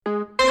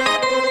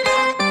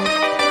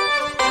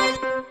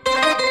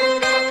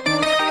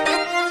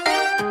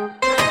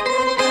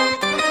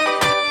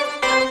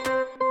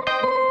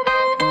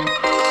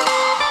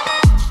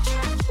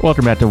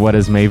Welcome back to What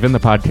is Maven, the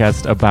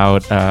podcast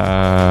about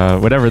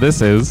whatever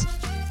this is,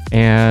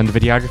 and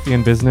videography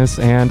and business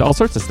and all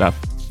sorts of stuff.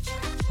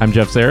 I'm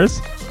Jeff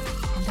Sayers.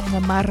 And I'm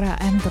Amara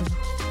Andrew.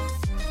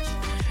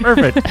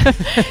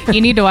 Perfect.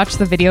 You need to watch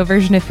the video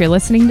version if you're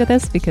listening to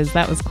this, because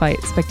that was quite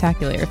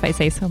spectacular, if I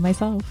say so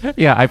myself.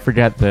 Yeah, I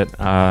forget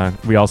that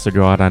we also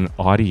go out on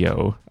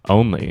audio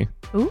only.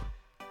 Ooh.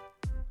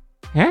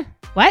 Huh?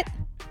 What?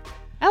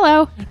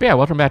 Hello. But yeah,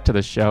 welcome back to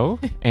the show.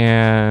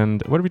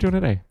 And what are we doing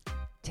today?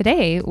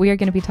 Today, we are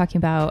going to be talking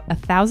about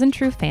 1,000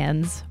 true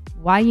fans,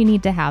 why you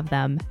need to have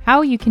them,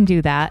 how you can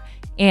do that,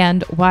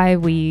 and why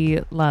we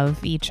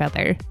love each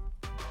other.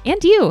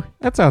 And you.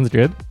 That sounds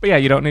good. But yeah,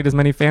 you don't need as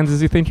many fans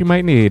as you think you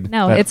might need.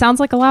 No, it sounds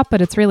like a lot, but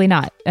it's really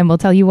not. And we'll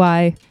tell you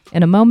why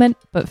in a moment.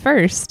 But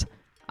first,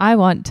 I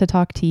want to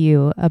talk to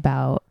you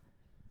about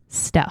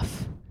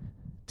stuff.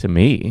 To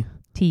me?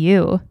 To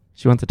you.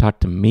 She wants to talk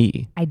to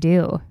me. I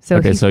do. So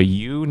okay, so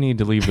you need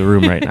to leave the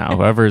room right now,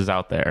 whoever's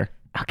out there.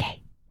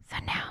 Okay, so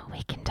now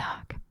we can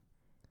talk.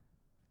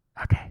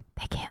 Okay.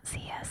 They can't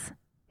see us.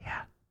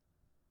 Yeah.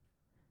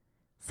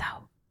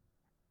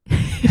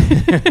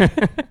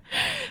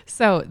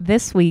 So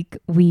this week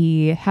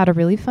we had a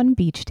really fun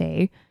beach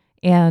day,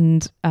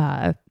 and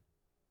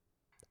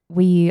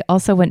we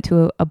also went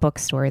to a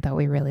bookstore that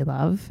we really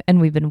love, and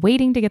we've been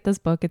waiting to get this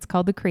book. It's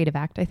called The Creative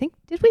Act. I think,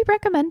 did we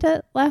recommend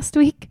it last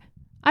week?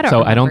 I don't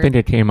remember. I don't think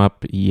it came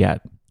up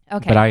yet.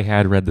 Okay. But I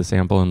had read the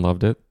sample and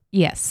loved it.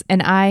 Yes,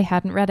 and I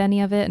hadn't read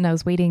any of it, and I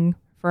was waiting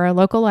for our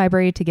local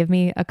library to give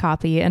me a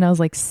copy, and I was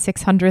like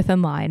 600th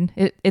in line.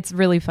 It's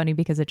really funny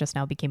because it just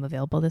now became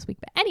available this week.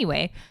 But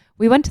anyway,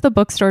 we went to the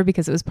bookstore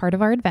because it was part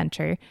of our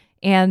adventure,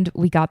 and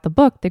we got the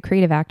book, The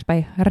Creative Act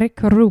by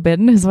Rick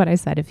Rubin, is what I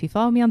said. If you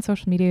follow me on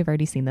social media, you've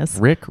already seen this.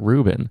 Rick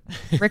Rubin.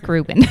 Rick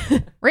Rubin.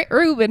 Rick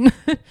Rubin.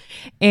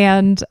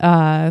 And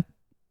I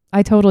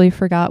totally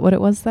forgot what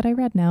it was that I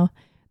read now.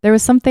 There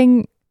was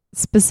something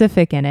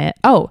specific in it.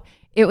 Oh,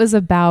 it was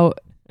about...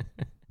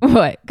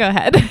 What? Go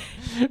ahead.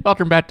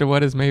 Welcome back to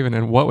What is Maven,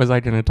 and what was I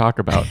going to talk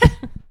about?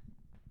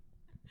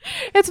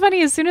 It's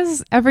funny, as soon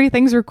as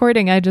everything's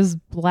recording, I just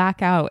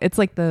black out. It's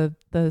like the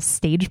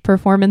stage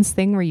performance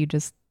thing where you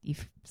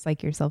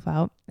psych yourself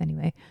out.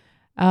 Anyway,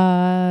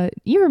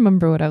 you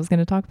remember what I was going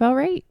to talk about,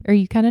 right? Or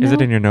you kind of know? Is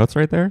it in your notes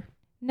right there?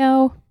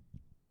 No,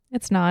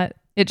 it's not.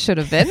 It should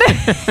have been.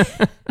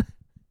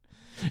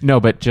 No,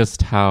 but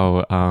just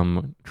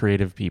how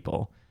creative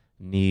people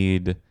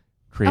need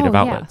creative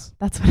outlets. Yeah,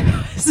 that's what it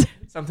was.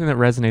 Something that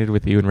resonated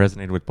with you and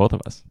resonated with both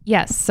of us.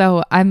 Yes.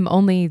 So I'm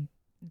only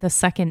the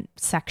second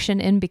section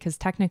in, because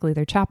technically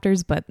they're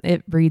chapters, but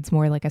it reads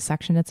more like a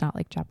section. It's not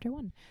like chapter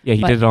one. Yeah,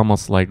 he did it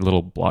almost like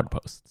little blog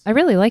posts. I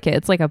really like it.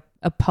 It's like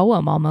a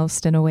poem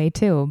almost in a way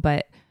too.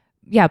 But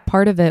yeah,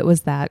 part of it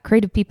was that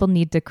creative people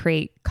need to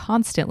create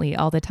constantly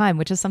all the time,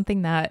 which is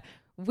something that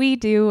we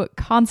do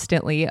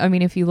constantly. I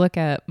mean, if you look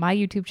at my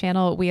YouTube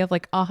channel, we have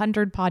like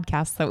 100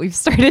 podcasts that we've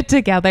started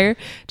together,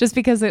 just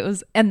because it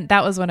was, and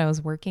that was when I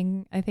was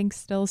working, I think,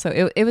 still.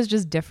 So it was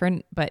just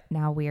different, but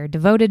now we are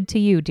devoted to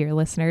you, dear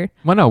listener.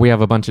 Well, no, we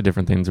have a bunch of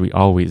different things we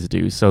always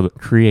do. So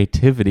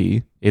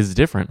creativity is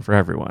different for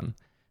everyone.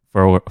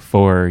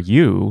 For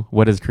you,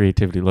 what does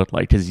creativity look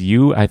like? Because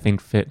you, I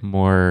think, fit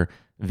more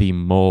the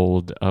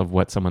mold of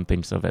what someone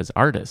thinks of as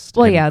artist.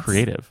 Well, and yeah,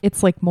 creative.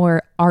 It's like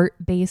more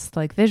art-based,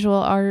 like visual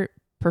art,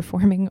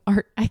 performing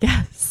art, I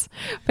guess.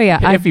 But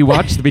yeah, if you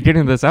watch the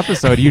beginning of this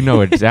episode, you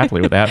know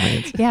exactly what that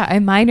means. Yeah, I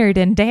minored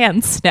in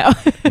dance. No,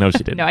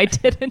 she didn't. No, I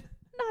didn't.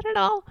 Not at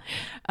all.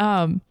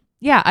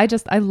 Yeah,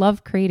 I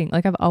love creating.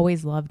 Like, I've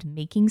always loved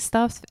making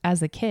stuff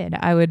as a kid.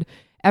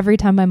 Every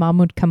time my mom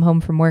would come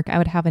home from work, I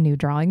would have a new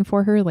drawing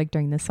for her, like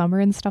during the summer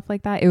and stuff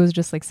like that. It was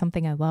just like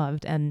something I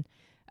loved. And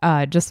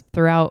just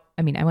throughout,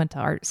 I mean, I went to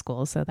art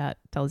school, so that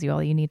tells you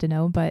all you need to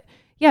know. But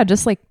yeah,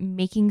 just like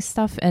making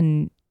stuff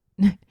and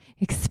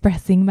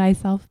expressing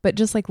myself, but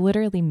just like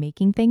literally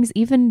making things,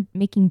 even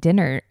making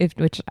dinner,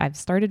 which I've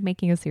started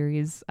making a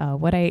series,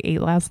 what I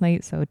ate last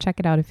night. So check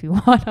it out if you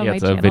want on my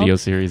channel. It's a video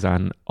series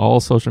on all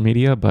social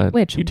media, but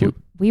YouTube.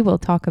 We will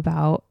talk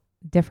about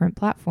different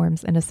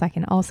platforms in a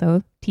second.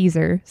 Also,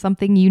 teaser,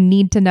 something you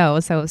need to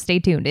know. So stay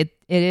tuned. It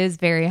is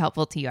very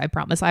helpful to you. I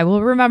promise. I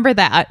will remember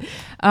that.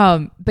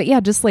 But yeah,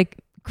 just like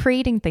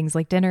creating things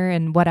like dinner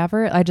and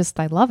whatever.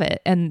 I love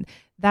it. And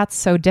that's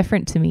so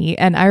different to me.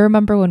 And I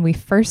remember when we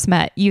first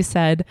met, you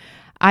said,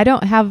 I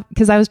don't have,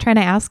 because I was trying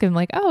to ask him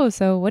like, oh,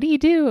 so what do you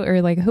do?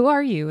 Or like, who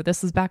are you?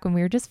 This was back when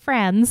we were just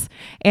friends.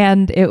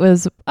 And it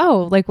was,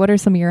 oh, like, what are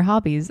some of your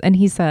hobbies? And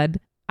he said,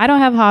 I don't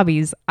have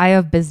hobbies. I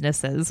have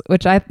businesses,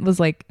 which I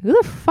was like, who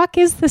the fuck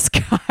is this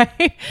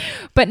guy?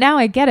 But now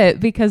I get it,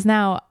 because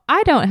now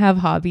I don't have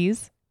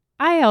hobbies.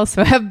 I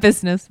also have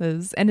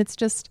businesses. And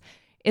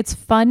it's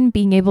fun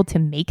being able to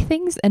make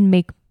things and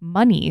make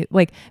money,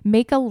 like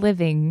make a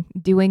living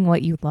doing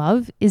what you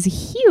love is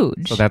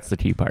huge. So that's the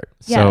key part.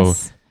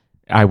 Yes. So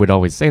I would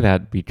always say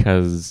that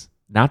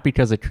not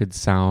because it could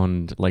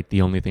sound like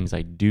the only things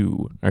I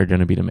do are going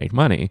to be to make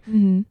money,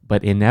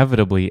 but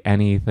inevitably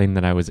anything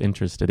that I was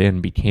interested in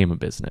became a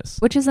business.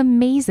 Which is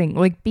amazing.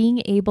 Like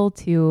being able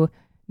to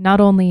not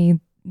only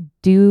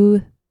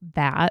do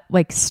that,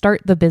 like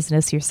start the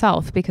business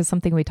yourself, because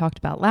something we talked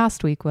about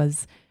last week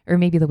was, or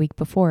maybe the week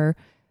before,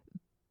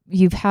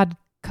 you've had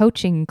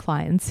coaching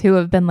clients who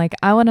have been like,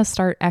 I want to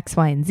start X,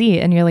 Y, and Z.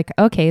 And you're like,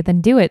 okay,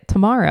 then do it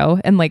tomorrow.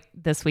 And like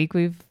this week,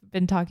 we've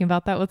been talking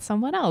about that with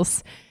someone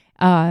else.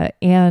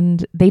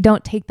 And they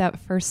don't take that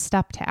first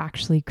step to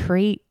actually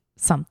create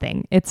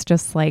something. It's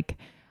just like,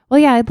 well,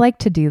 yeah, I'd like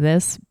to do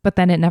this, but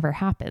then it never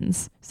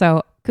happens.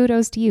 So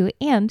kudos to you,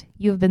 and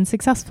you've been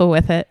successful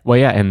with it. Well,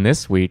 yeah, and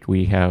this week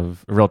we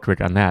have, real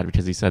quick on that,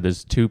 because he said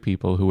there's 2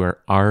 people who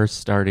are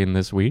starting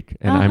this week,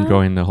 and I'm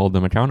going to hold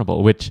them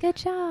accountable, which Good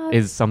job.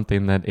 is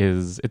something that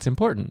it's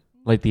important.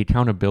 Like the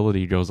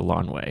accountability goes a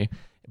long way,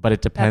 but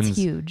it depends. That's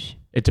huge.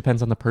 It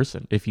depends on the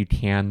person, if you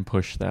can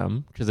push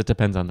them, because it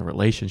depends on the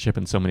relationship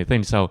and so many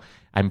things. So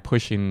I'm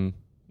pushing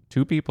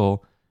 2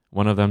 people,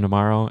 one of them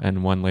tomorrow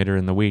and one later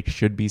in the week,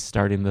 should be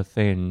starting the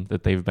thing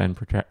that they've been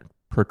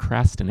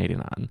procrastinating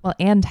on. Well,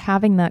 and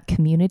having that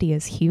community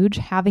is huge.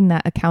 Having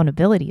that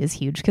accountability is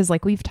huge, because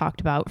like we've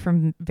talked about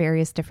from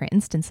various different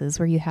instances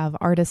where you have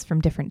artists from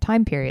different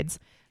time periods,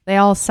 they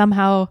all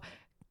somehow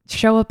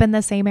show up in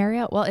the same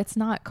area. Well, it's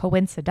not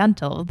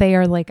coincidental. They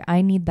are like,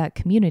 I need that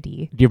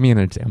community. Give me an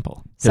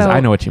example, because So, I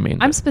know what you mean.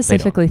 I'm but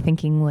specifically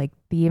thinking like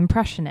the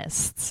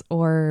Impressionists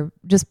or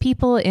just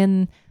people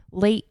in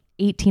late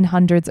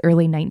 1800s,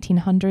 early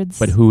 1900s.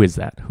 But who is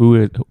that?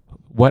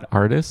 What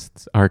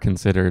artists are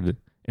considered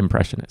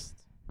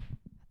impressionists?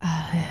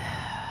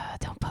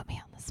 Don't put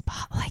me on the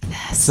spot like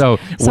this. So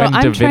when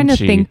I'm Da trying to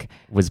Vinci think.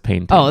 was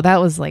painting. Oh, that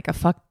was like a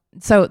fuck.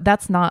 So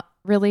that's not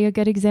really a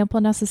good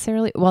example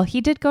necessarily. Well,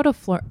 he did go to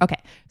Florence.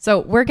 Okay. So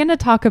we're going to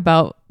talk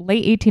about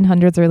late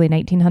 1800s, early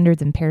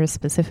 1900s in Paris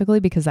specifically,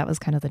 because that was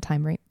kind of the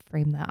time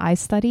frame that I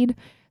studied.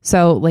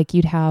 So like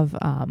you'd have,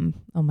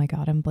 oh my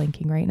God, I'm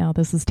blanking right now.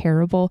 This is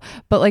terrible.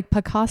 But like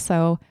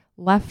Picasso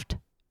left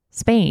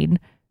Spain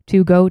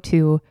to go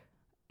to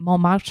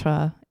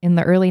Montmartre in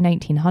the early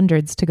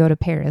 1900s to go to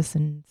Paris,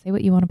 and say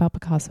what you want about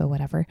Picasso,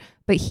 whatever.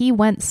 But he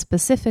went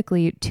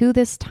specifically to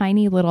this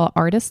tiny little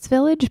artist's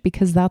village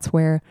because that's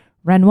where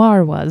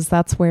Renoir was.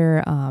 That's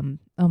where,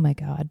 oh my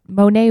God,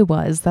 Monet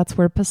was. That's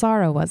where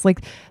Pissarro was.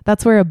 Like,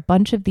 that's where a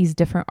bunch of these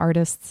different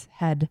artists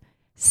had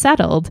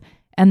settled.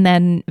 And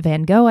then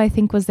Van Gogh, I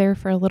think, was there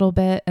for a little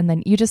bit. And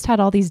then you just had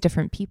all these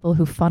different people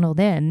who funneled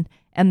in,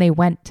 and they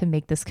went to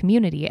make this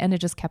community, and it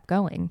just kept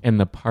going. And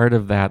the part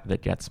of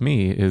that gets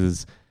me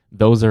is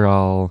those are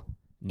all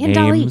And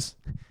Dali.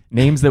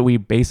 names that we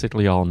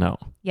basically all know.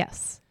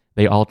 Yes.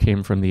 They all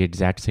came from the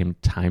exact same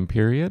time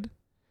period,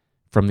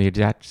 from the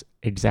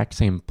exact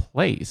same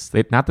place.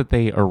 Not that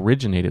they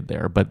originated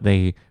there, but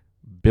they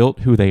built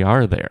who they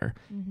are there.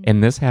 Mm-hmm.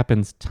 And this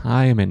happens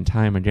time and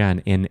time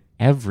again in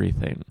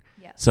everything.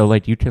 Yes. So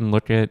like you can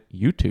look at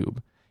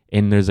YouTube,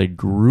 and there's a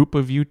group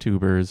of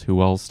YouTubers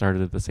who all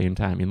started at the same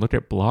time. You look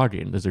at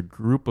blogging, there's a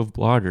group of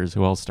bloggers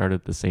who all started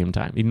at the same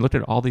time. You can look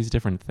at all these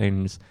different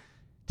things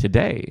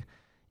today,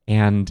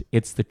 and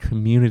it's the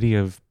community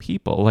of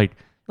people. Like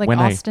when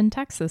Austin,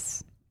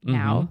 Texas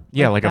now.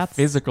 Yeah, like a that's-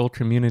 physical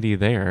community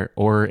there,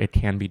 or it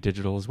can be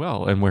digital as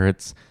well, and where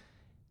it's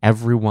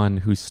everyone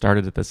who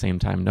started at the same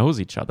time knows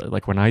each other.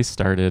 Like when I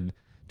started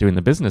doing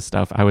the business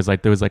stuff, I was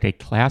like, there was like a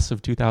class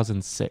of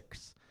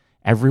 2006.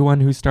 Everyone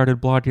who started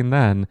blogging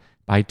then,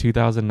 by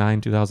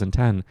 2009,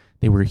 2010,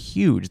 they were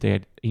huge. They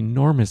had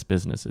enormous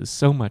businesses,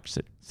 so much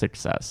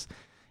success.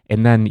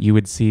 And then you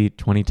would see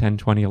 2010,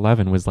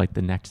 2011 was like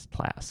the next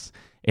class.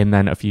 And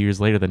then a few years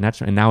later, the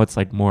next one. And now it's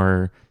like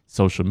more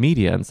social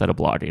media instead of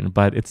blogging.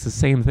 But it's the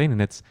same thing,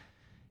 and it's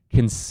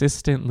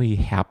consistently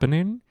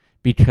happening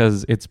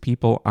because it's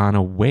people on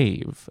a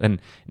wave, and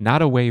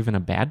not a wave in a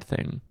bad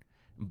thing,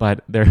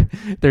 but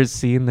they're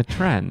seeing the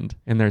trend,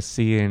 and they're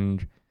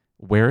seeing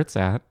where it's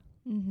at.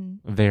 Mhm.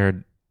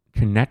 They're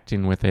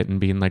connecting with it and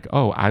being like,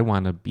 oh, I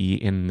want to be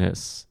in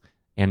this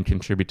and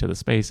contribute to the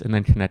space, and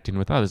then connecting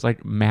with others.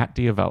 Like Matt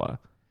Diavella,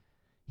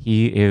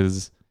 he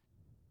is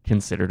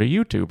considered a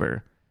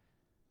YouTuber.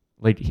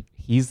 Like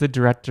he's the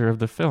director of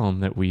the film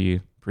that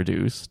we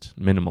produced,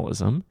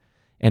 Minimalism.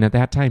 And at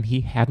that time,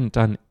 he hadn't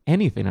done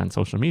anything on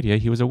social media.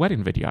 He was a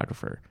wedding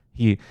videographer.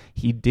 He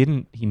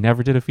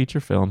never did a feature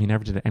film. He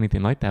never did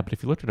anything like that. But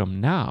if you look at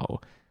him now,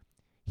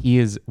 he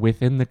is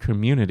within the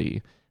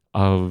community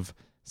of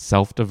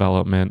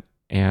self-development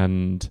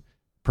and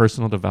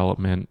personal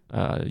development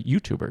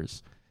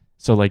YouTubers.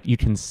 So like you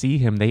can see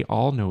him, they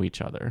all know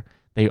each other.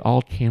 They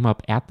all came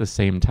up at the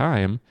same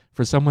time.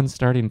 For someone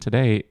starting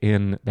today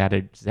in that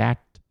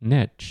exact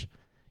niche,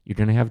 you're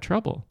going to have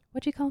trouble.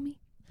 What'd you call me?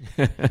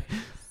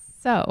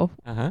 So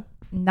Uh-huh.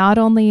 not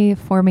only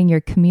forming your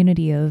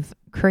community of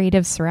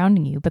creatives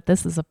surrounding you, but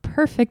this is a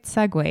perfect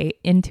segue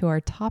into our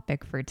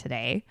topic for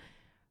today,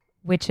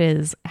 which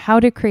is how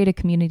to create a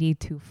community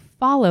to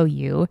follow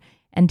you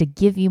and to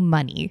give you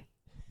money.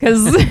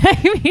 Because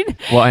I mean,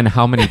 Well, and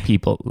how many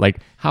people, like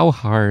how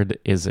hard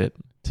is it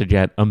to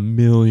get 1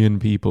 million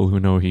people who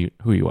know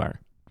who you are?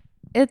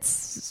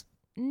 it's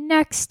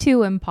next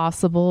to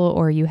impossible,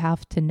 or you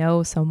have to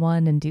know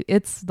someone and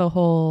it's the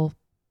whole,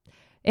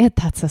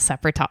 That's a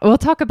separate topic. We'll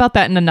talk about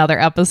that in another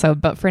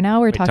episode. But for now,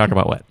 we're talking talk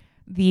about what?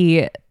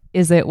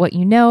 Is it what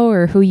you know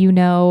or who you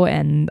know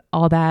and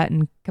all that?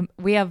 And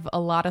we have a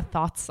lot of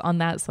thoughts on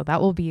that. So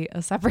that will be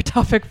a separate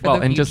topic for the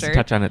future. And just to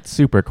touch on it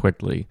super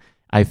quickly,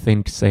 I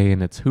think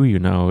saying it's who you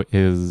know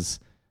is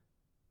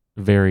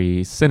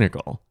very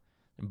cynical.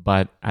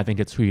 But I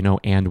think it's who you know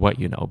and what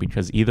you know,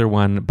 because either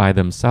one by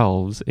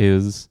themselves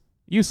is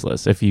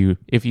useless. If you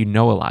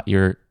know a lot,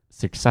 you're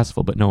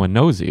successful, but no one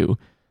knows you,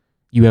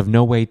 you have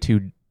no way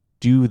to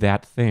do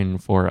that thing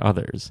for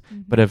others.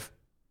 Mm-hmm. But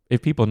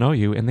if people know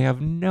you and they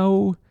have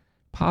no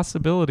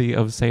possibility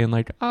of saying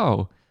like,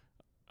 oh,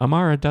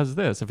 Amara does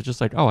this. If it's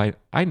just like, oh,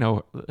 I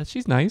know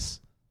she's nice.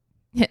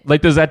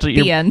 Like there's actually,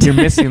 you're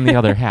missing the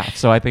other half.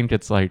 So I think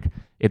it's like,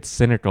 it's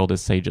cynical to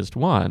say just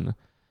one,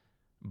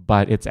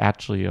 but it's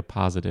actually a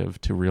positive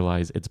to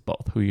realize it's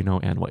both who you know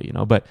and what you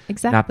know. But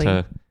exactly.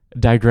 Not to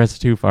digress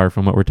too far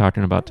from what we're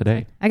talking about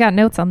today. I got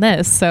notes on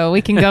this, so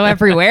we can go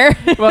everywhere.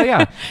 Well,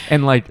 yeah.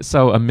 And like,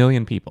 so 1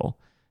 million people,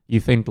 you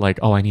think like,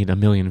 oh, I need 1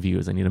 million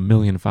views. I need 1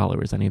 million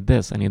followers. I need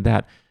this, I need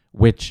that,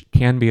 which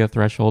can be a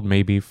threshold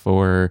maybe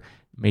for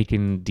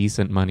making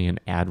decent money in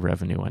ad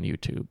revenue on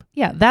YouTube.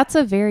 Yeah, that's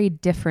a very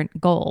different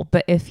goal.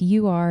 But if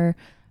you are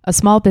a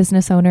small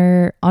business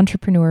owner,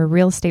 entrepreneur,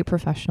 real estate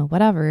professional,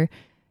 whatever,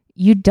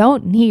 you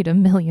don't need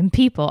 1 million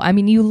people. I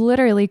mean, you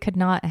literally could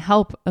not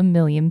help 1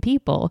 million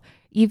people.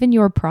 Even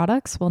your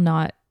products will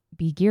not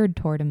be geared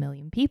toward 1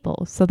 million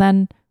people. So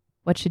then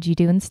what should you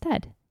do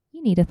instead?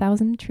 You need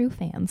 1,000 true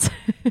fans.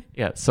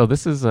 Yeah. So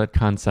this is a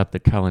concept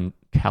that Kellen.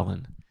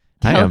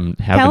 I am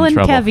having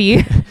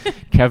trouble.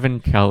 Kevin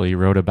Kelly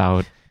wrote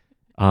about,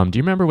 do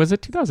you remember, was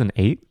it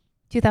 2008?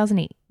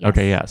 2008. Yes.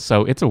 Okay. Yeah.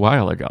 So it's a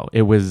while ago.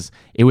 It was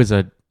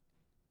a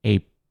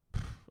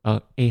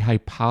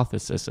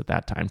hypothesis at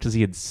that time because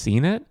he had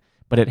seen it,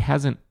 but it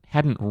hadn't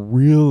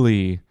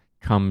really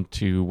come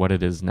to what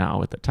it is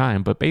now at the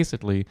time. But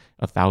basically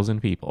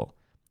 1,000 people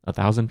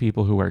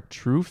who are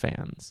true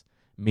fans,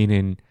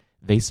 meaning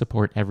they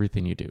support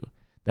everything you do.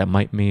 That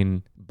might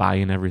mean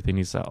buying everything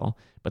you sell,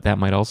 but that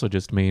might also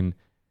just mean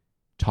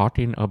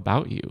talking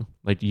about you.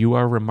 Like you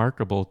are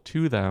remarkable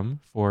to them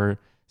for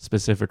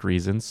specific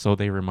reasons, so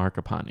they remark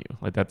upon you.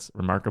 Like that's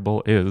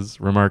remarkable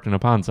is remarking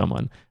upon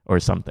someone or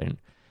something.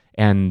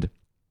 And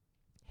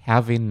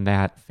having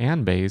that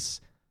fan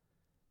base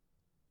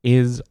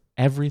is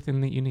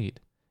everything that you need.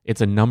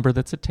 It's a number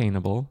that's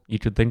attainable. You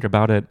could think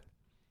about it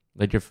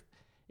like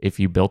if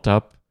you built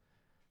up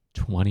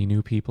 20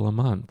 new people a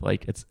month,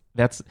 like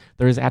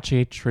there's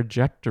actually a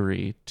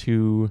trajectory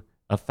to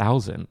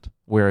 1,000,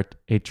 where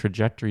a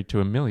trajectory to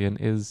 1 million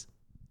is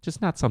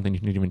just not something you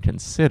can even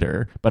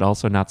consider, but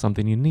also not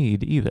something you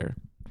need either.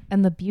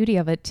 And the beauty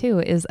of it too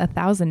is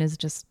 1,000 is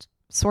just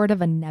sort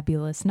of a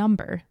nebulous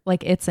number.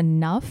 Like it's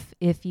enough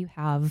if you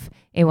have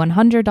a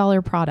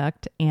 $100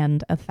 product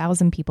and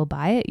 1,000 people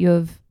buy it, you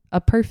have a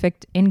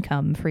perfect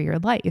income for your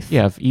life.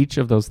 Yeah, if each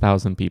of those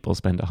 1,000 people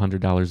spend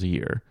 $100 a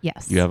year,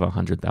 yes, you have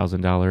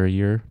 $100,000 a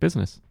year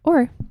business.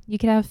 Or you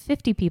could have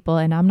 50 people,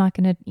 and I'm not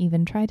going to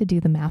even try to do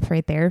the math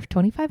right there.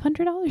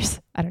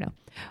 $2,500? I don't know.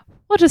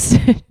 Well,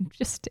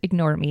 just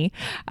ignore me.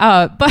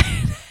 But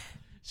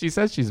she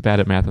says she's bad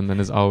at math and then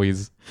is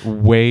always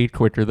way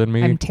quicker than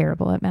me. I'm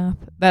terrible at math.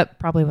 That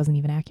probably wasn't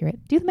even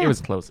accurate. Do the math. It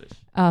was close-ish.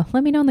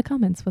 Let me know in the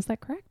comments. Was that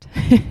correct?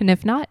 And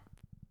if not,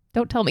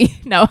 don't tell me.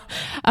 No.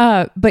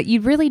 But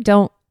you really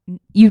don't.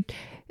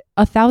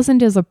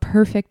 1,000 is a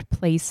perfect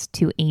place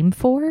to aim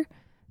for.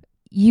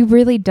 You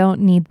really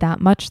don't need that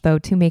much, though,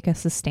 to make a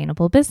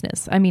sustainable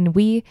business. I mean,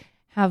 we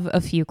have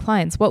a few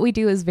clients. What we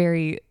do is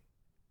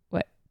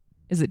what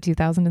is it,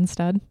 2,000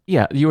 instead?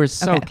 Yeah, you were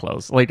so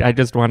close. Like, I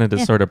just wanted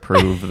to sort of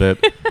prove that.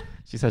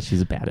 She says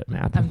she's bad at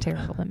math. I'm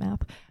terrible at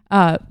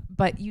math.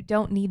 But you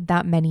don't need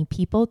that many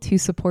people to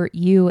support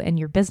you and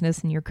your business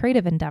and your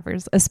creative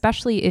endeavors,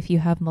 especially if you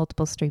have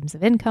multiple streams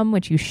of income,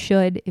 which you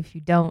should. If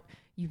you don't,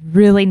 you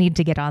really need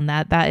to get on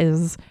that. That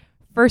is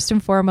first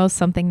and foremost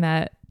something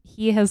that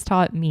he has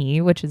taught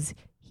me, which is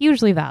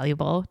hugely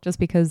valuable just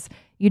because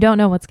you don't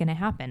know what's going to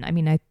happen. I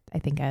mean, I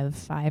think I have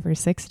 5 or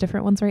 6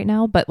 different ones right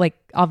now, but like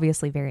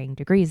obviously varying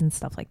degrees and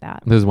stuff like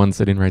that. There's one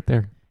sitting right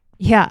there.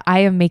 Yeah, I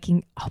am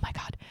making, oh my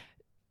God.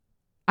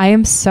 I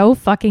am so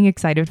fucking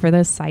excited for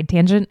this side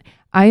tangent.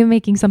 I am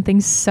making something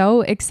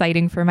so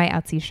exciting for my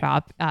Etsy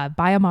shop.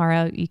 By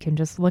Amara, you can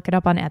just look it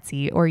up on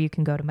Etsy, or you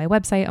can go to my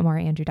website,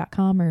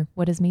 amaraandrew.com or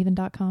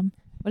whatismeven.com.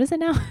 What is it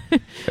now?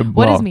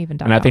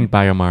 Whatismeven.com. And I think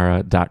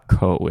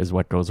byamara.co is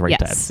what goes right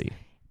to Etsy.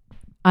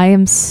 I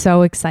am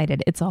so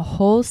excited. It's a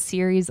whole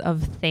series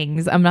of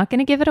things. I'm not going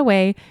to give it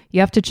away.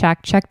 You have to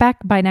check back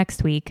by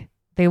next week.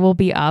 They will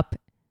be up.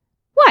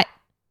 What?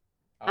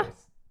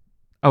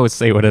 Oh,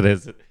 say what it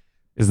is.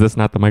 Is this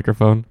not the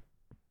microphone?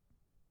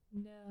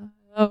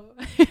 No.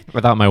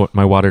 I thought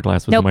my water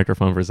glass was the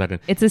microphone for a second.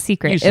 It's a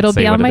secret. It'll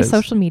be on my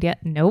social media.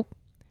 Nope.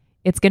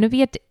 It's going to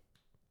be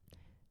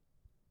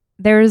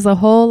there's a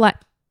whole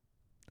lot.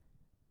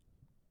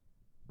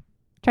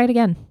 Try it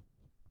again.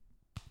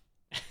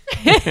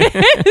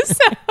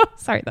 So,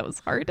 sorry, that was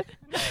hard.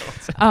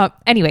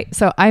 Anyway,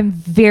 so I'm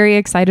very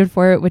excited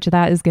for it, which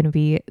that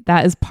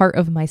is part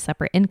of my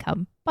separate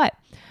income. But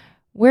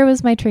where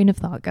was my train of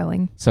thought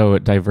going? So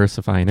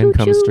diversifying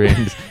income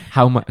streams,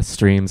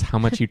 how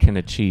much you can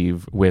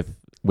achieve with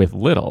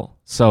little.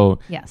 So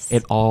Yes.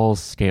 it all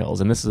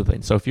scales. And this is the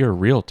thing. So if you're a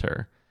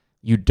realtor,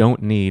 you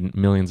don't need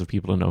millions of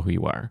people to know who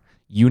you are.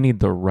 You need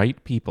the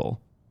right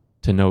people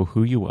to know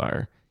who you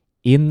are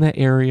in the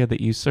area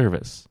that you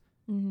service.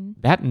 Mm-hmm.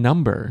 That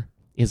number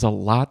is a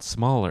lot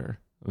smaller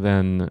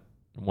than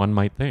one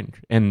might think.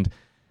 And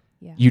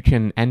Yeah. you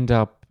can end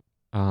up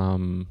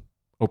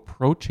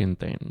approaching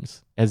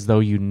things as though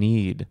you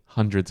need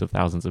hundreds of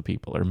thousands of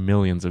people or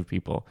millions of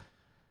people.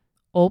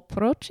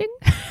 Approaching?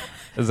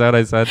 Is that what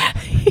I said?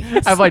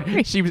 I'm like,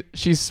 Sorry.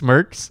 she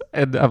smirks,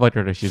 and I'm like,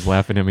 oh, she's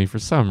laughing at me for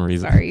some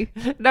reason. Sorry.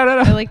 No.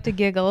 I like to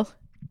giggle.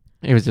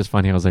 It was just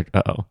funny. I was like,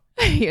 uh-oh.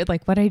 You're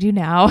like, what do I do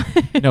now?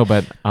 No,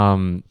 but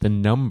the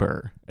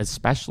number,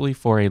 especially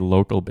for a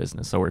local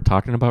business. So we're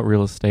talking about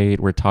real estate.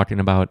 We're talking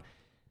about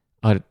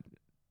a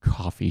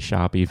coffee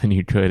shop, even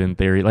you could in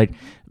theory. Like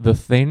the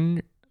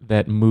thing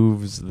that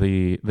moves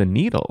the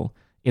needle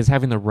is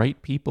having the right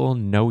people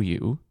know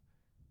you,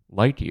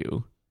 like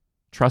you,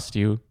 trust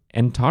you,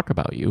 and talk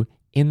about you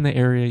in the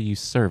area you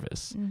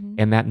service. Mm-hmm.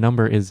 And that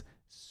number is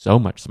so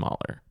much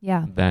smaller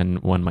Yeah. than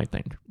one might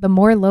think. The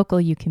more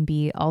local you can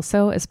be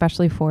also,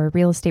 especially for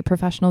real estate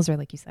professionals or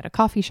like you said, a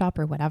coffee shop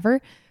or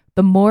whatever,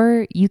 the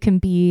more you can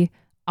be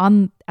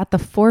at the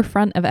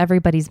forefront of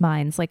everybody's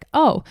minds. Like,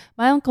 oh,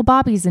 my Uncle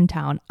Bobby's in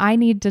town. I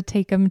need to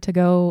take him to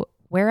go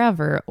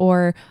wherever.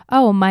 Or,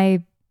 oh,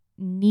 my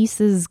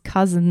niece's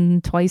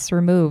cousin twice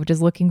removed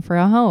is looking for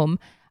a home.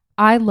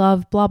 I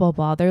love blah, blah,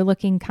 blah. They're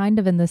looking kind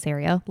of in this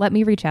area. Let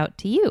me reach out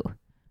to you.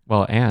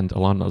 Well, and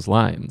along those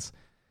lines,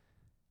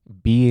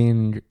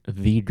 being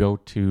the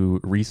go-to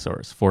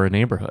resource for a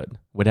neighborhood,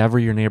 whatever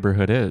your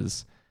neighborhood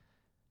is,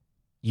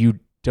 you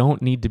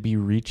don't need to be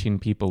reaching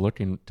people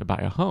looking to buy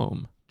a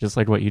home. Just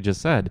like what you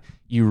just said,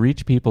 you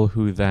reach people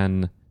who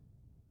then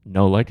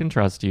know, like, and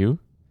trust you,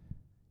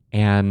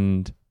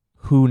 and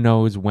who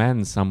knows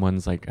when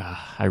someone's like,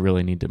 I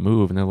really need to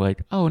move, and they're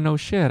like, oh, no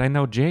shit, I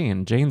know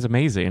Jane. Jane's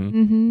amazing.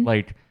 Mm-hmm.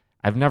 Like,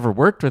 I've never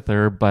worked with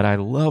her, but I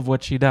love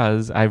what she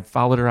does. I've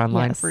followed her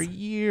online Yes. for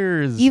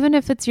years. Even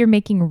if it's you're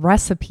making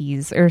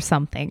recipes or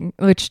something,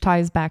 which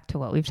ties back to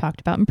what we've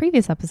talked about in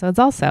previous episodes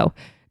also.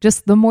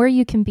 Just the more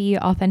you can be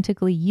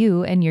authentically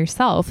you and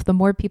yourself, the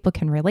more people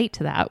can relate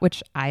to that,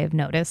 which I have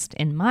noticed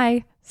in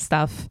my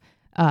stuff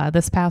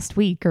this past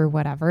week or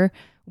whatever,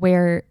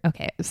 where,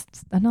 okay, it's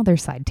another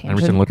side I'm tangent.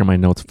 just going to look at my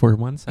notes for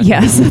 1 second.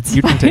 Yes, that's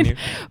You fine. continue.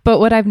 But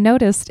what I've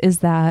noticed is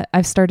that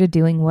I've started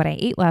doing what I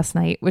ate last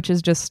night, which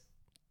is just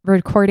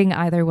recording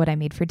either what I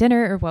made for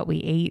dinner or what we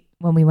ate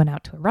when we went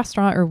out to a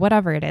restaurant or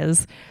whatever it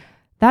is.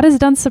 That is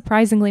done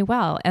surprisingly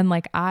well. And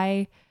like,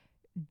 I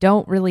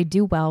don't really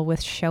do well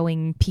with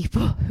showing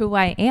people who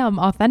I am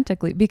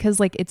authentically because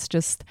like, it's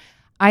just,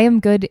 I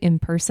am good in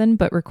person,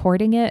 but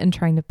recording it and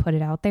trying to put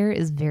it out there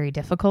is very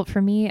difficult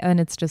for me.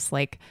 And it's just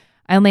like,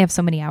 I only have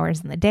so many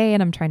hours in the day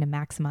and I'm trying to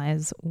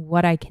maximize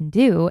what I can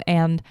do.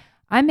 And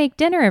I make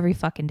dinner every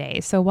fucking day.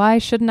 So why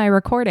shouldn't I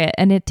record it?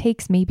 And it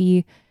takes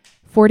maybe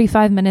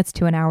 45 minutes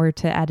to an hour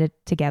to edit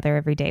together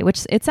every day,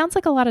 which it sounds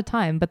like a lot of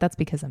time, but that's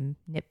because I'm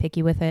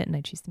nitpicky with it and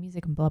I choose the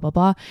music and blah, blah,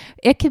 blah.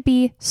 It could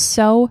be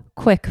so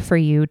quick for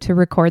you to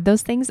record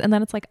those things. And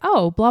then it's like,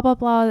 oh, blah, blah,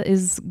 blah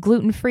is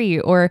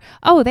gluten-free, or,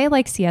 oh, they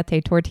like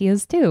siete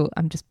tortillas too.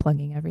 I'm just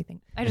plugging everything.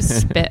 I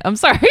just spit. I'm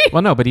sorry.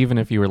 Well, no, but even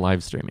if you were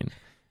live streaming,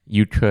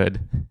 you could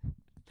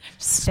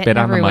spit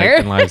on everywhere. the mic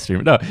and live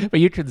stream. No,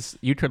 but you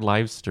could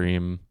live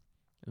stream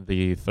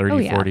the 30, Oh,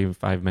 yeah.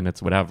 45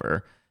 minutes,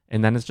 whatever,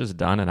 and then it's just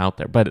done and out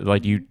there. But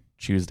like you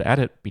choose to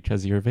edit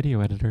because you're a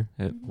video editor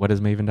at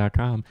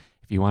whatismaven.com.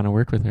 If you want to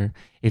work with her,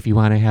 if you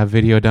want to have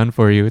video done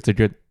for you, it's a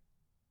good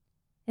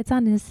It's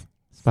on his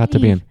spot to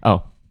be in. sleeve.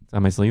 Oh, it's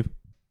on my sleeve.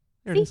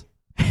 There it See?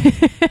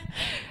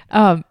 is.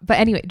 But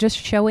anyway, just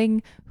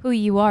showing who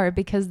you are,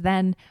 because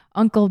then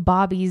Uncle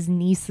Bobby's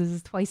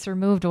nieces twice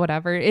removed,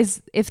 whatever,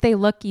 is if they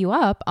look you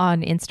up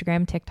on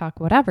Instagram, TikTok,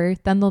 whatever,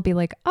 then they'll be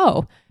like,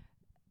 oh,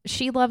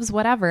 she loves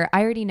whatever.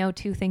 I already know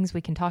 2 things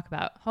we can talk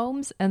about: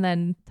 homes and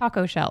then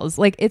taco shells.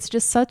 Like, it's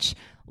just such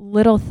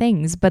little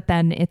things, but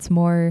then it's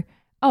more,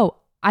 oh,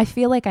 I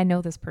feel like I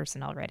know this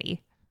person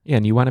already. Yeah,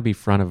 and you want to be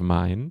front of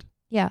mind.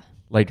 Yeah.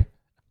 Like,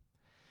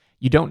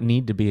 you don't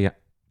need to be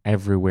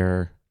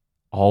everywhere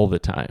all the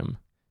time,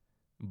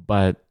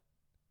 but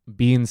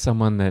being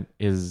someone that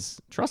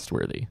is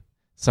trustworthy,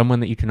 someone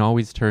that you can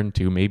always turn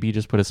to, maybe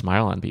just put a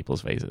smile on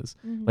people's faces,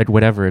 like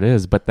whatever it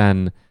is. But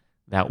then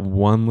that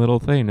one little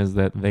thing is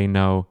that they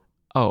know,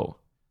 oh,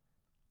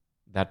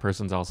 that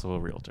person's also a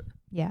realtor.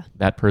 Yeah.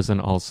 That person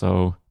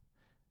also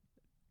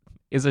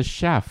is a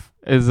chef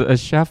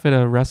at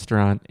a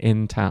restaurant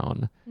in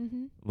town.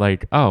 Mm-hmm.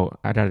 Like, oh,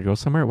 I gotta go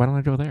somewhere. Why don't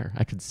I go there?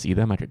 I could see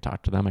them. I could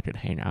talk to them. I could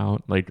hang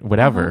out, like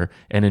whatever,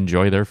 and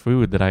enjoy their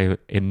food that I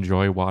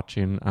enjoy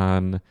watching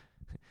on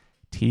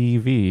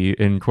TV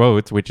in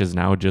quotes, which is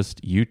now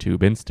just YouTube,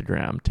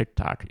 Instagram,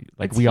 TikTok.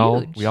 Like It's we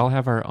huge. all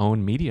have our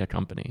own media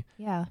company.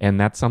 Yeah. And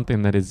that's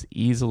something that is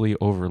easily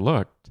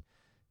overlooked.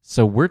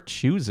 So we're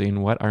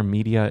choosing what our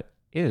media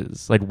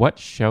is. Like what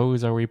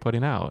shows are we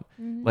putting out?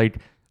 Mhm. Like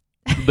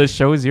the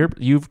shows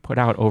you've put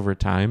out over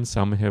time,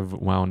 some have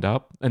wound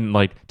up, and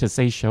like to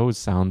say shows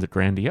sounds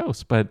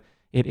grandiose, but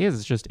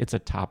it's a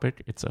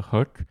topic, it's a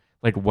hook.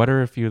 Like what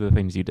are a few of the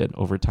things you did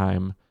over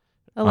time?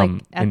 Like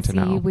into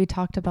now? Etsy, we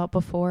talked about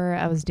before.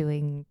 I was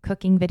doing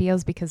cooking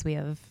videos because we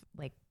have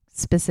like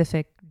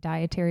specific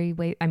dietary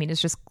weight. I mean,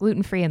 it's just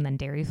gluten free and then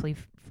dairy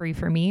free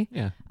for me.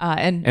 Yeah.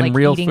 And And like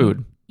real eating,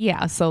 food.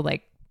 Yeah. So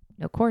like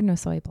no corn, no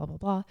soy, blah, blah,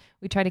 blah.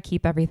 We try to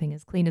keep everything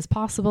as clean as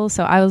possible.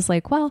 So I was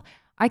like, well,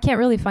 I can't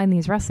really find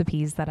these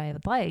recipes that I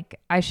would like.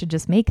 I should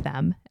just make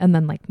them. And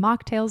then like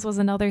mocktails was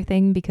another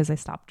thing because I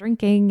stopped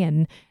drinking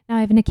and now I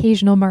have an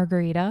occasional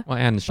margarita. Well,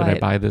 and Should I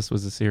Buy This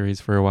was a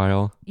series for a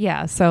while.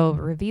 Yeah. So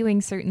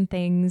reviewing certain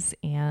things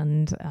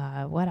and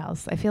what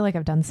else? I feel like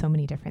I've done so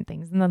many different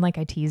things. And then like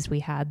I teased, we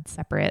had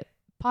separate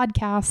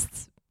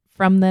podcasts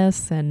from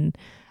this. And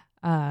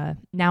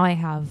now I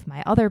have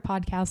my other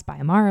podcast by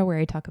Amara where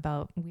I talk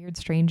about weird,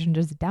 strange, and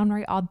just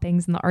downright odd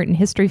things in the art and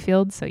history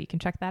field. So you can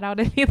check that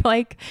out if you'd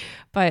like.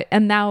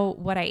 And now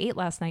what I ate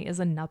last night is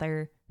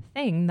another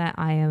thing that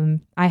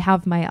I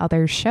have my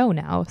other show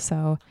now.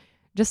 So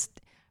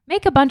just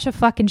make a bunch of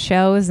fucking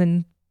shows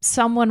and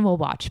someone will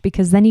watch,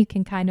 because then you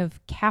can kind of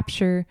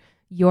capture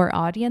your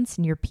audience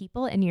and your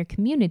people and your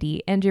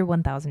community and your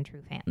 1,000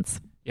 true fans.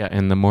 Yeah,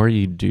 and the more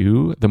you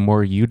do, the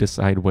more you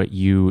decide what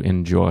you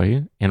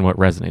enjoy and what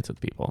resonates with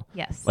people.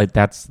 Yes. Like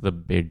that's the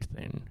big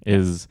thing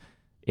is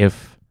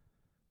if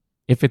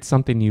it's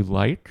something you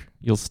like,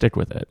 you'll stick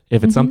with it.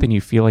 If it's Mhm. something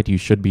you feel like you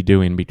should be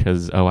doing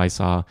because, I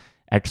saw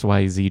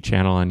XYZ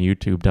channel on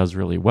YouTube does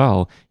really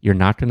well, you're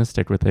not going to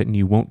stick with it and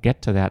you won't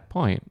get to that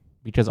point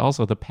because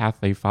also the path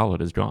they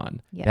followed is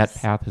gone. Yes. That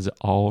path has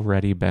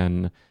already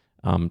been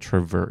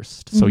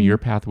traversed. So Mhm. your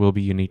path will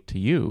be unique to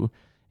you.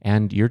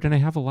 And you're going to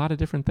have a lot of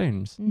different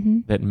things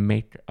Mhm. that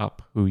make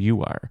up who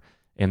you are.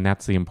 And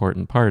that's the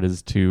important part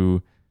is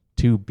to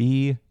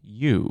be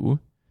you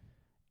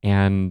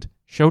and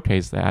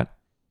showcase that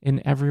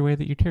in every way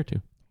that you care to.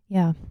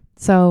 Yeah.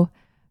 So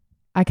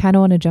I kind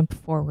of want to jump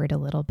forward a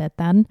little bit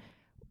then.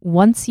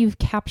 Once you've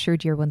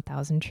captured your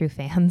 1,000 true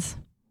fans,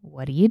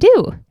 what do you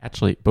do?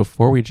 Actually,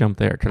 before we jump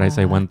there, could I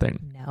say one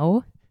thing?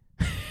 No.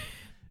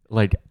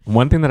 Like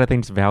one thing that I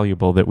think is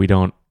valuable that we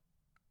don't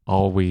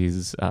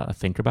always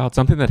think about,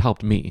 something that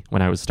helped me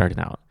when I was starting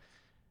out,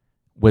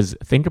 was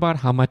think about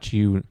how much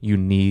you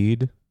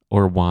need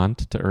or want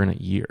to earn a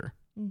year.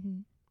 Mm-hmm.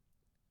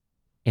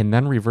 And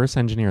then reverse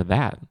engineer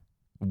that.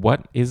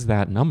 What is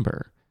that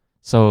number?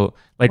 So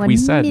like $1 we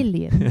said,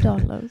 million.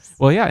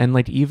 well, yeah. And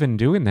like even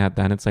doing that,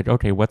 then it's like,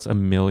 okay, what's a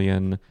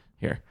million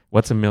here?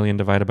 What's a million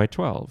divided by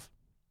 12?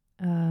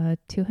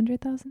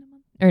 200,000 a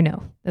month? Or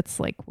no, that's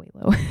like way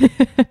low.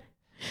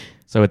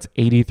 So it's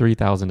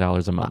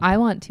 $83,000 a month. I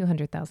want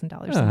 $200,000 a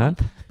Uh-huh.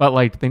 month. But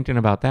like thinking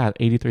about that,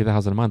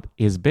 83,000 a month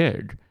is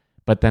big.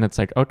 But then it's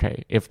like,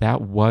 okay, if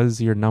that was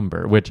your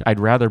number, which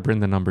I'd rather bring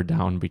the number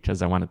down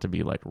because I want it to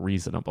be like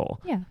reasonable.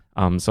 Yeah.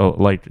 So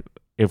like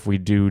if we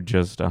do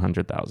just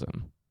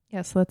 100,000.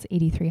 Yeah, so that's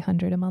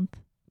 $8,300 a month.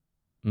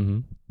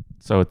 Mm-hmm.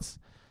 So it's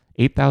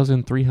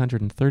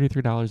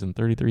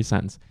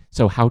 $8,333.33.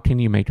 So how can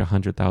you make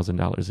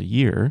 $100,000 a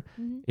year?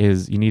 Mm-hmm.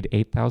 Is you need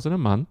 8,000 a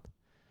month.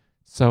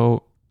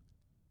 So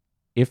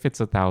if it's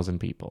 1,000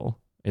 people,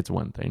 it's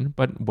one thing.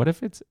 But what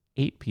if it's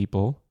 8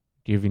 people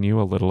giving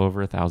you a little over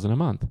 1,000 a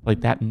month?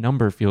 Like that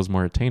number feels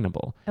more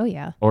attainable. Oh,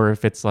 yeah. Or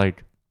if it's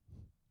like,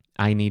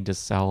 I need to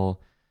sell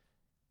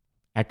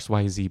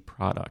XYZ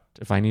product.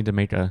 If I need to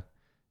make a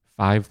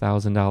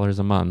 $5,000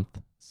 a month,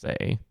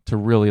 say, to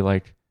really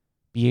like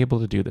be able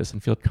to do this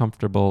and feel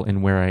comfortable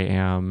in where I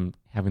am,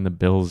 having the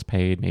bills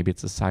paid, maybe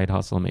it's a side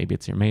hustle, maybe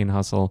it's your main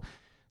hustle.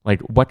 Like,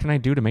 what can I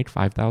do to make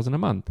 $5,000 a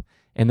month?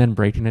 And then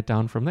breaking it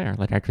down from there.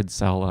 Like I could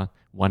sell a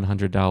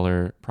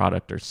 $100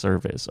 product or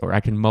service, or I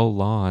can mow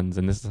lawns,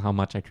 and this is how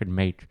much I could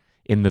make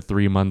in the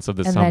 3 months of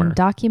the And summer. then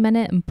document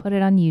it and put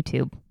it on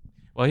YouTube.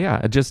 Well,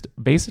 yeah, just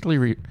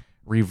basically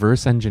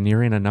reverse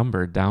engineering a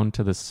number down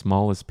to the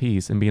smallest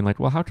piece and being like,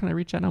 well, how can I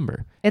reach that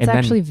number? It's And then-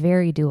 actually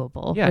very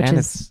doable, Yeah, which and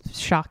is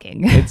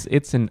shocking.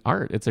 it's an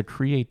art. It's a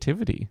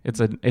creativity. It's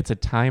a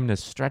time to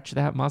stretch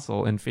that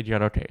muscle and figure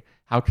out, okay,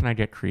 how can I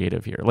get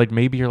creative here? Like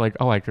maybe you're like,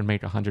 oh, I could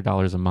make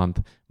 $100 a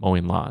month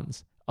mowing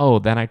lawns. Oh,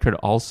 then I could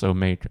also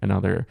make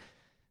another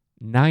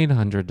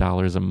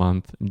 $900 a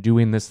month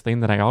doing this thing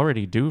that I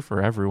already do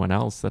for everyone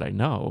else that I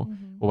know.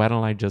 Mhm. Well,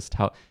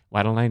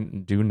 why don't I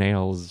do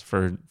nails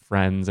for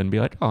friends and be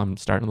like, oh, I'm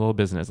starting a little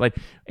business. Like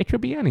it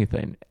could be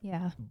anything.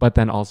 Yeah. But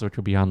then also it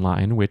could be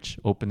online, which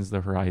opens the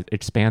horizon,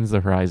 expands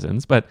the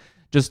horizons. But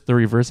just the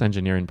reverse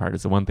engineering part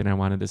is the one thing I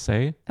wanted to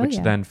say, Oh, which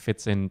yeah. then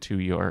fits into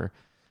your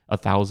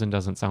 1,000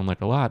 doesn't sound like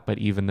a lot, but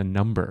even the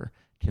number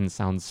can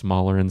sound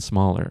smaller and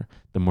smaller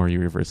the more you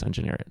reverse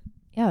engineer it.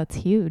 Yeah, it's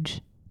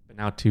huge. But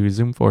now to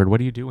zoom forward, what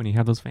do you do when you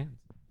have those fans?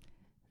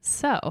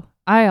 So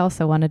I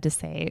also wanted to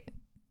say,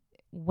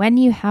 when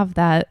you have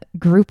that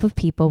group of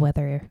people,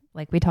 whether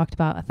like we talked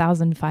about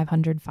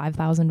 1,500,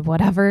 5,000,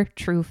 whatever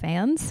true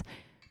fans,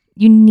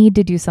 you need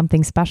to do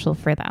something special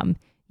for them.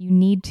 You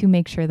need to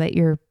make sure that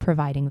you're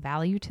providing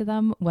value to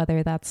them,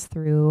 whether that's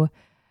through,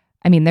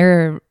 I mean,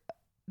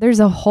 there's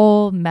a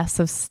whole mess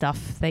of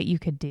stuff that you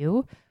could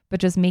do, but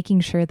just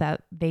making sure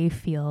that they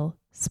feel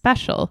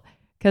special.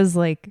 Because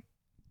like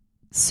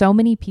so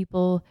many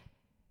people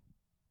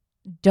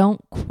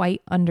don't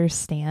quite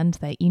understand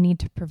that you need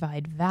to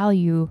provide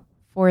value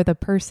for the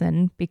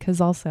person, because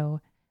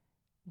also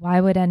why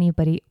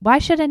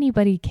should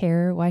anybody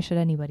care? Why should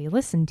anybody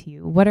listen to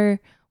you?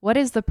 What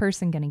is the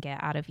person going to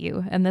get out of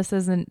you? And this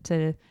isn't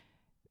to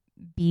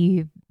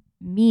be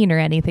mean or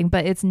anything,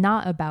 but it's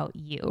not about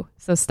you.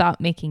 So stop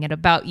making it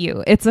about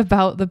you. It's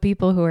about the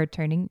people who are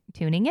tuning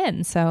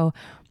in. So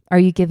are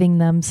you giving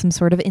them some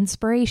sort of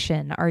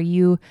inspiration? Are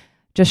you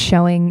just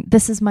showing,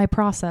 this is my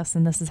process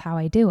and this is how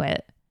I do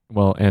it?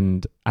 Well,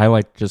 and I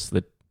like just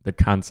the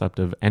concept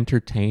of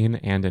entertain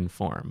and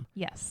inform.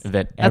 Yes.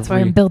 That's what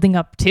I'm building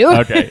up to.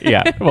 Okay.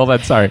 Yeah. Well,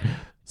 that's sorry.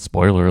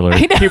 Spoiler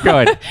alert. Keep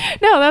going.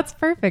 No, that's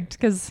perfect.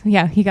 Because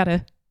you got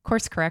to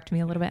course correct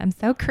me a little bit. I'm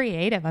so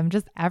creative. I'm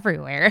just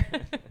everywhere.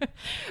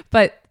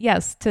 But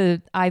yes,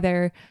 to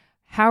either,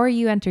 how are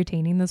you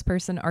entertaining this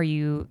person? Are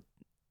you,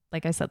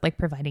 like I said, like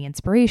providing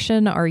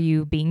inspiration? Are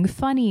you being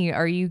funny?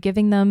 Are you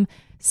giving them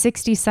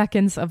 60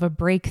 seconds of a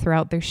break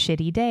throughout their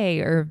shitty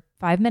day, or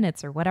 5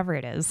 minutes, or whatever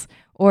it is?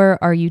 Or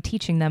are you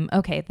teaching them,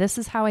 okay, this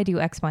is how I do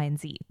X, Y, and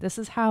Z. This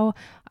is how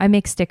I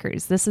make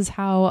stickers. This is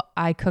how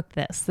I cook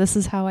this. This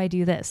is how I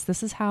do this.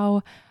 This is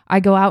how I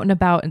go out and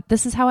about.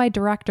 This is how I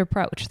direct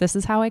approach. This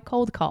is how I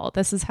cold call.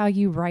 This is how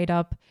you write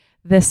up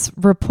this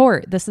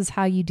report. This is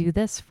how you do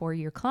this for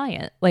your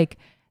client. Like,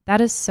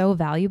 that is so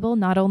valuable,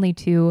 not only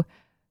to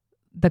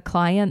the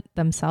client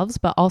themselves,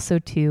 but also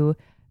to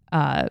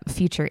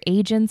future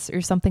agents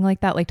or something like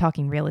that, like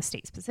talking real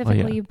estate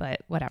specifically, but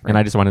whatever. And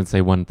I just wanted to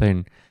say one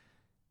thing.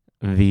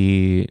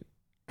 The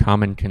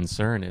common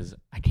concern is,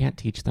 I can't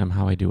teach them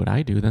how I do what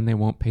I do, then they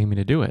won't pay me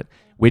to do it,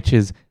 which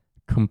is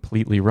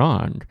completely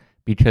wrong,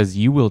 because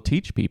you will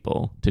teach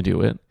people to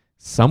do it.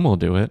 Some will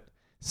do it.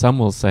 Some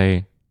will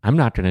say, I'm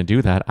not going to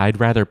do that. I'd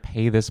rather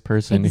pay this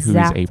person who's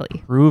a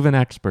proven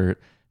expert,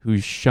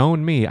 who's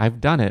shown me, I've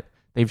done it.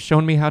 They've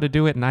shown me how to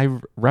do it and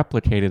I've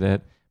replicated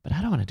it. But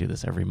I don't want to do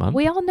this every month.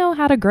 We all know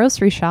how to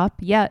grocery shop,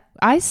 yet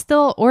I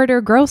still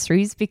order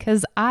groceries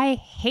because I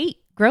hate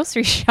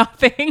grocery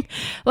shopping.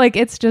 Like,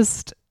 it's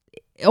just,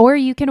 or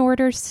you can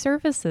order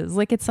services.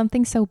 Like, it's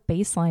something so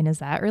baseline as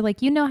that. Or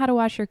like, you know how to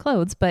wash your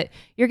clothes, but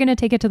you're going to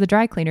take it to the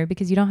dry cleaner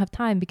because you don't have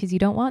time, because you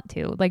don't want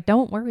to. Like,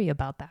 don't worry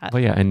about that.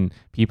 Well, yeah. And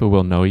people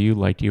will know you,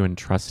 like you, and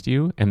trust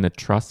you. And the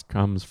trust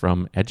comes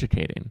from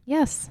educating.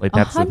 Yes. Like,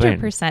 that's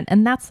 100%.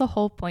 And that's the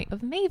whole point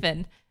of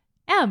Maven.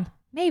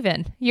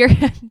 Maven, you're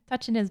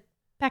touching his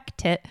peck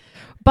tit,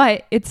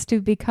 but it's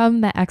to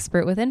become the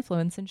expert with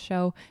influence and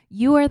show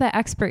you are the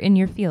expert in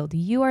your field.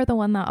 You are the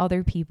one that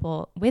other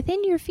people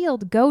within your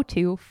field go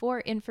to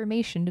for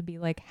information, to be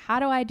like, how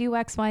do I do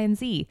X, Y, and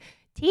Z?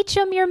 Teach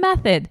them your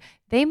method.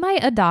 They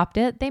might adopt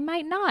it. They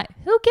might not.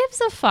 Who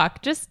gives a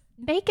fuck? Just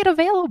make it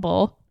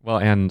available. Well,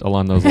 and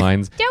along those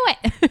lines, do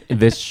it.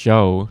 This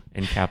show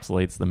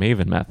encapsulates the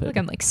Maven method. Look,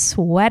 I'm like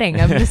sweating.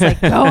 I'm just like,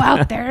 go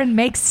out there and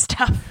make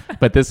stuff.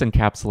 But this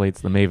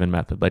encapsulates the Maven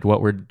method, like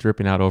what we're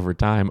dripping out over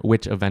time,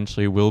 which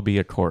eventually will be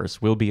a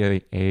course, will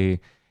be a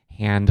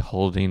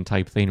hand-holding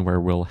type thing where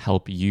we'll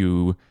help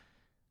you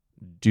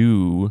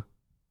do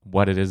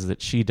what it is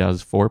that she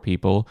does for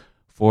people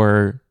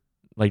for,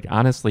 like,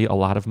 honestly, a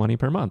lot of money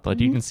per month.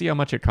 Like, you can see how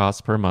much it costs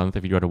per month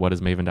if you go to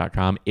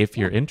whatismaven.com if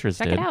you're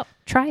interested. Check it out.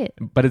 Try it.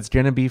 But it's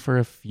going to be for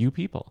a few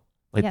people.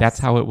 Like, that's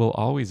how it will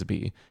always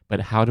be. But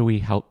how do we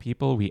help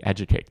people? We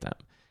educate them.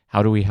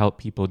 How do we help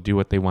people do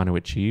what they want to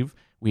achieve?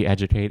 We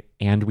educate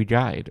and we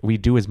guide. We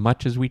do as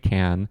much as we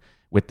can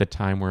with the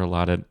time we're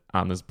allotted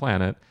on this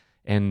planet.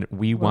 And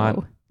we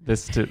want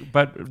this to,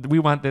 but we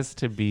want this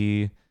to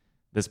be,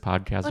 this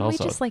podcast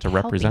also, just, like, to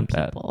represent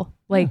that. People.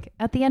 Like,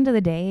 at the end of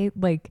the day,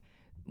 like,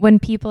 when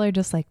people are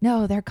just like,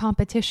 no, they're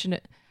competition.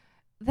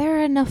 There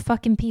are enough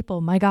fucking people.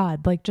 My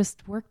God, like,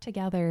 just work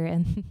together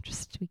and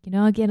just, we can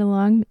all get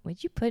along.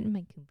 What'd you put in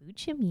my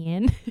kombucha,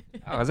 man?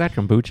 Oh, is that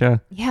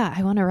kombucha? Yeah,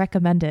 I want to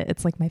recommend it.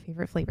 It's like my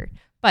favorite flavor.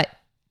 But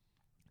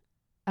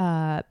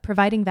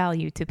providing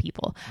value to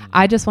people.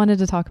 I just wanted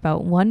to talk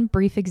about one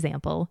brief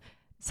example.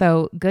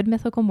 So Good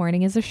Mythical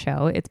Morning is a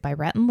show. It's by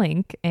Rhett and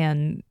Link,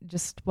 and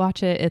just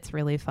watch it. It's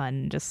really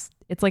fun. Just,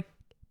 it's like,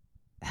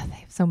 they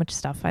have so much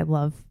stuff. I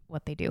love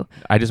what they do.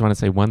 I just want to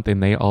say one thing.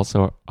 They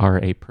also are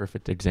a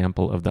perfect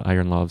example of the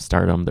iron law of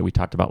stardom that we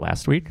talked about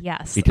last week.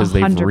 Yes. Because 100%.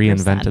 they've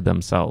reinvented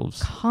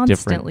themselves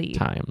constantly,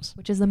 different times.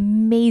 Which is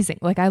amazing.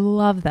 Like, I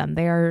love them.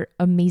 They are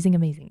amazing,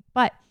 amazing.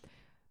 But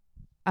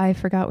I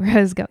forgot where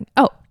I was going.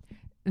 Oh,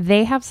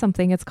 they have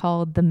something. It's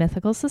called the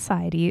Mythical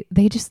Society.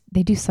 They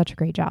do such a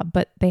great job,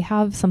 but they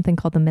have something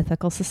called the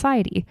Mythical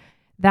Society.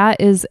 That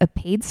is a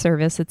paid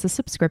service. It's a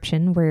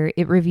subscription where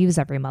it reviews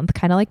every month,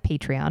 kind of like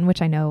Patreon,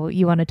 which I know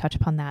you want to touch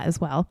upon that as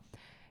well.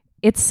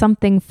 It's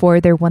something for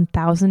their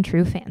 1,000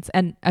 true fans.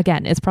 And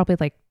again, it's probably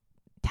like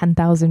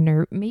 10,000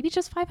 or maybe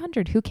just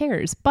 500. Who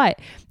cares? But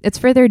it's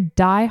for their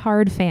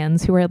diehard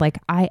fans who are like,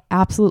 I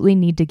absolutely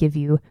need to give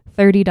you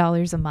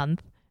 $30 a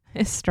month.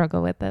 I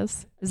struggle with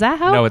this. Is that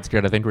how? No, it's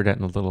good. I think we're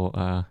getting a little.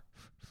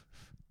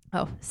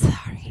 Oh,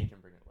 sorry. You can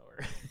bring it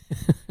lower.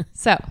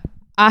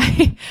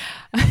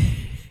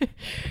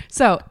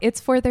 So it's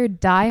for their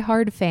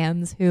diehard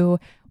fans who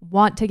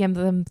want to give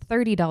them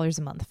 $30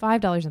 a month,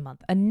 $5 a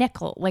month, a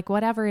nickel, like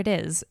whatever it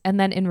is. And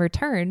then in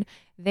return,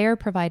 they're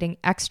providing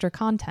extra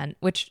content,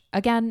 which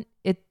again,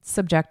 it's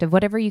subjective.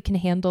 Whatever you can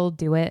handle,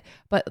 do it.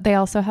 But they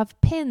also have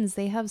pins,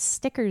 they have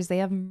stickers, they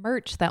have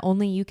merch that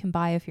only you can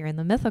buy if you're in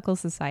the Mythical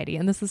Society.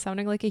 And this is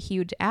sounding like a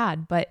huge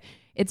ad, but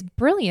it's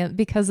brilliant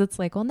because it's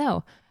like, well,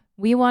 no,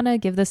 we want to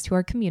give this to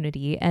our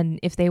community. And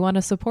if they want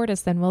to support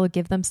us, then we'll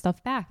give them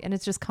stuff back. And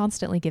it's just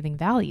constantly giving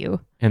value.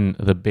 And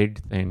the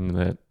big thing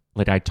that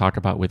like I talk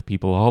about with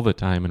people all the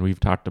time and we've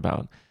talked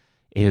about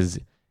is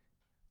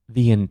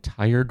the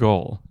entire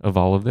goal of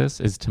all of this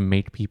is to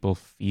make people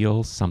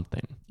feel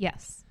something.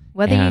 Yes.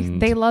 Whether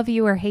they love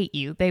you or hate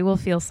you, they will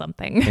feel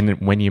something. And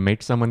when you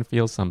make someone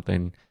feel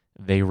something,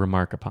 they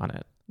remark upon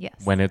it. Yes.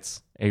 When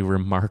it's a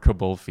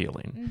remarkable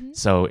feeling. Mm-hmm.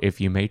 So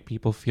if you make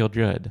people feel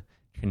good,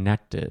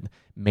 connected,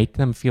 make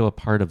them feel a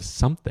part of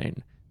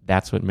something,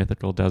 that's what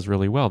Mythical does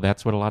really well.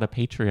 That's what a lot of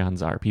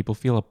Patreons are. People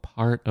feel a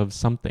part of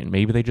something.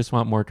 Maybe they just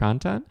want more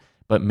content,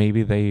 but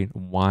maybe they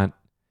want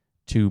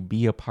to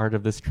be a part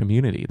of this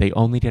community. They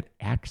only get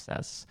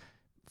access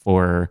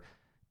for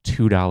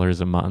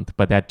 $2 a month,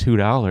 but that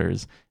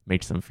 $2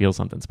 makes them feel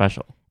something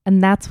special.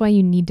 And that's why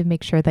you need to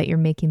make sure that you're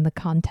making the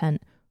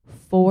content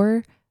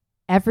for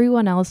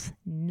everyone else,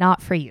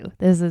 not for you.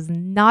 This is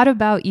not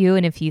about you.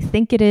 And if you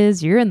think it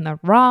is, you're in the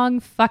wrong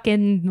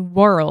fucking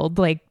world.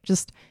 Like,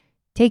 just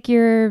take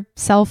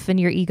yourself and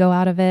your ego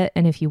out of it.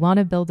 And if you want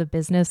to build a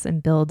business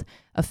and build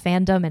a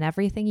fandom and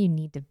everything, you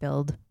need to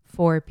build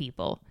for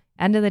people.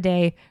 End of the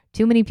day,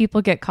 too many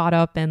people get caught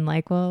up in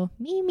like, well,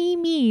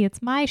 me,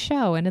 it's my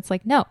show. And it's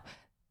like, no,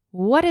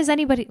 why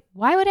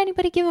would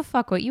anybody give a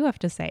fuck what you have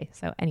to say?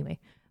 So anyway,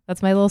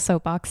 that's my little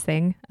soapbox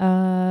thing.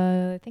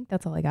 I think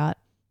that's all I got.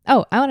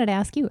 Oh, I wanted to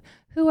ask you,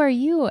 who are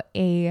you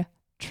a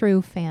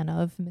true fan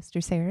of,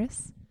 Mr.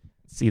 Saris?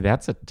 See,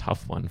 that's a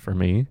tough one for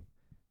me.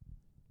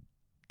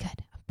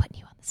 Good. I'm putting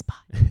you on the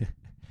spot.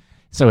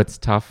 So it's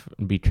tough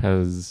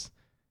because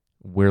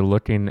we're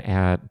looking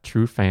at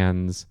true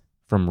fans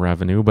from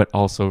revenue, but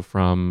also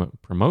from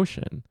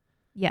promotion.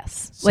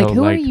 Yes. So,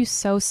 who are you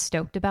so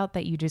stoked about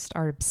that you just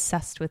are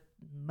obsessed with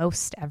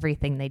most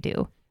everything they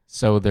do?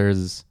 So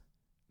there's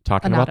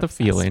talking Not about the obsessed,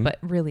 feeling. but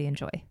really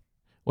enjoy.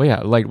 Well,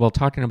 yeah,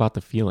 talking about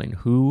the feeling.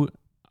 Who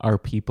are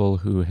people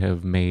who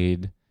have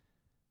made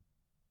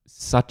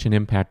such an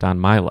impact on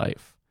my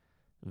life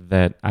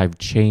that I've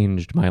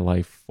changed my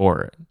life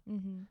for it?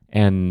 Mm-hmm.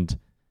 And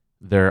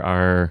there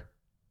are,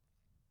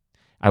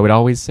 I would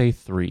always say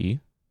 3.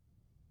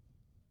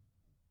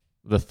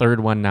 The third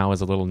one now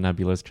is a little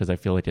nebulous because I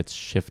feel like it's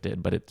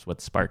shifted, but it's what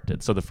sparked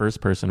it. So the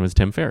first person was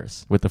Tim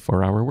Ferriss with the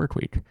 4-Hour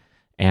Workweek.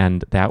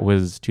 And that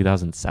was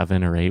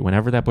 2007 or 8.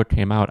 Whenever that book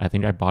came out, I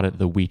think I bought it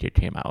the week it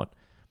came out.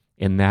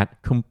 And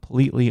that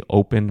completely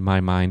opened my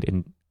mind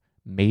and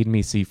made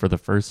me see for the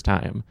first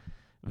time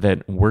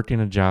that working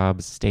a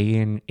job,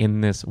 sitting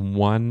at this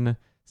one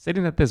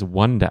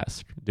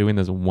desk, doing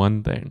this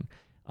one thing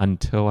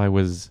until I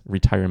was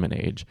retirement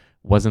age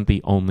wasn't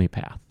the only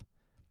path.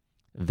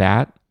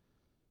 That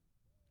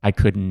I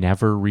could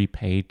never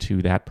repay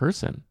to that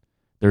person.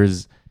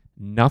 There's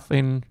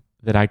nothing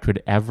that I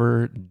could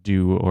ever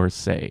do or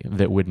say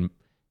that would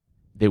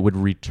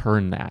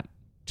return that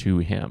to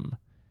him.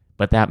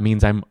 But that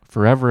means I'm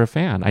forever a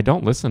fan. I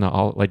don't listen to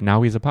all, like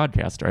now he's a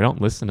podcaster. I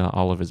don't listen to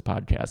all of his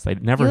podcasts. I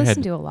never You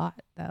listen to a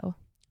lot though.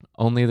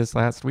 Only this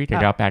last week I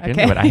got back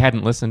into it. I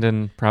hadn't listened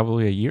in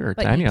probably a year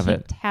to any of it. But you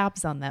keep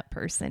tabs on that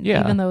person,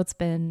 Yeah. even though it's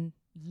been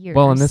years.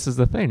 Well, and this is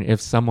the thing.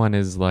 If someone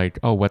is like,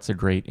 oh, what's a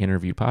great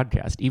interview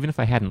podcast? Even if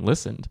I hadn't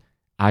listened,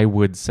 I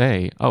would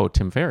say, oh,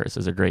 Tim Ferriss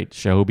is a great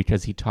show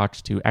because he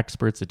talks to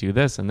experts that do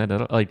this. And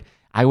then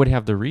I would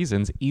have the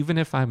reasons, even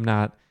if I'm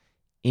not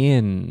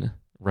in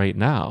right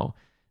now,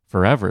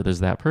 forever,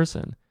 there's that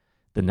person.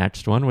 The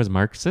next one was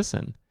Mark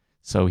Sisson.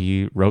 So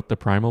he wrote the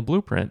Primal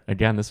Blueprint.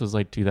 Again, this was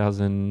like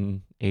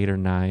 2008 or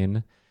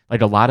 9.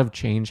 Like a lot of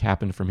change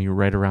happened for me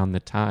right around the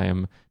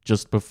time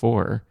just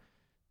before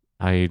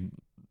I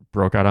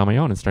broke out on my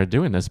own and started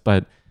doing this.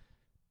 But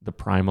the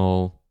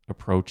primal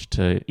approach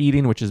to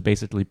eating, which is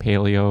basically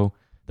paleo,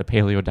 the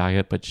paleo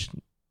diet, but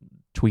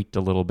tweaked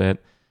a little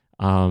bit.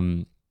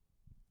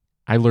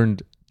 I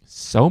learned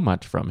so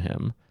much from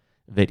him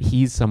that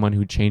he's someone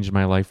who changed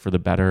my life for the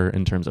better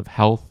in terms of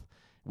health.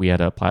 We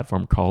had a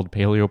platform called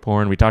Paleo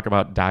Porn. We talk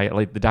about diet.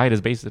 Like the diet is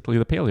basically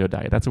the paleo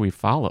diet. That's what we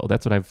follow.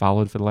 That's what I've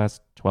followed for the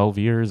last 12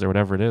 years or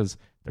whatever it is.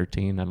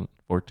 13,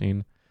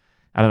 14.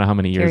 I don't know how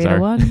many years Carry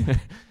are. the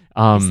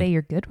one. You say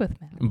you're good with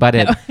math.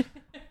 But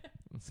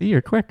See,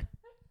 you're quick.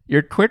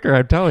 You're quicker,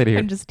 I'm telling you.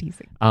 I'm just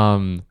teasing.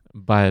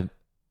 But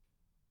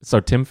so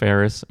Tim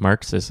Ferriss,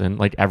 Mark Sisson,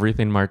 like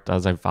everything Mark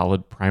does, I've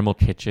followed Primal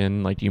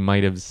Kitchen. Like you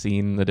might have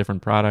seen the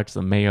different products,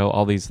 the mayo,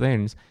 all these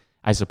things.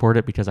 I support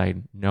it because I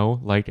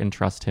know, like, and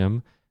trust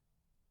him.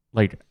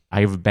 Like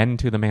I've been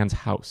to the man's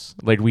house.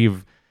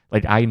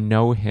 I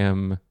know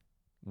him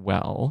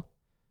well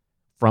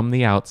from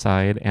the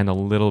outside and a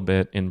little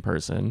bit in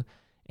person.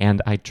 And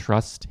I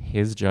trust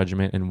his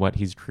judgment and what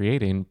he's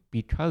creating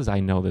because I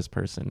know this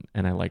person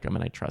and I like him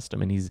and I trust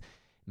him. And he's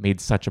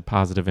made such a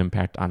positive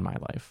impact on my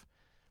life.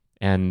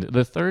 And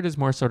the third is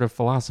more sort of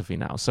philosophy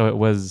now. So it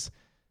was,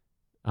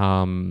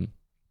 I'm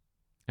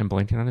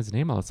blanking on his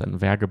name all of a sudden,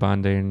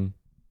 Vagabonding.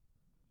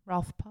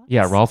 Rolf Potts?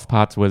 Yeah, Rolf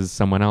Potts was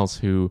someone else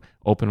who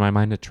opened my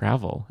mind to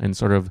travel and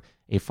sort of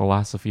a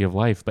philosophy of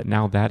life. But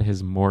now that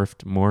has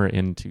morphed more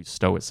into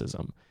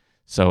stoicism.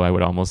 So I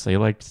would almost say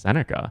like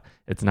Seneca.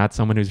 It's not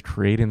someone who's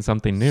creating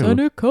something new.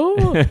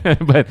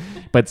 Seneca!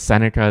 but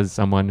Seneca is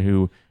someone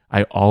who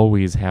I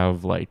always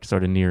have like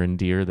sort of near and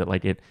dear that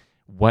like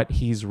what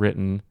he's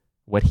written,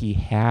 what he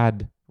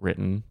had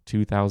written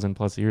 2,000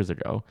 plus years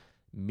ago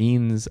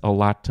means a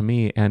lot to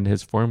me and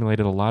has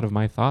formulated a lot of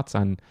my thoughts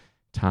on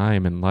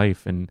time and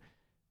life and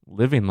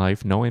living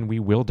life knowing we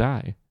will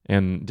die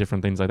and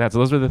different things like that. So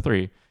those are the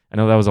three. I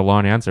know that was a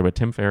long answer, but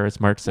Tim Ferriss,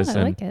 Mark Sisson.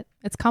 I like it.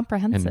 It's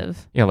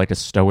comprehensive. Like a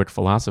stoic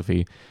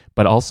philosophy.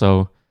 But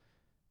also,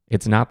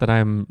 it's not that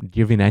I'm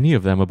giving any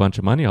of them a bunch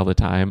of money all the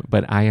time,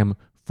 but I am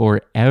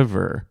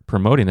forever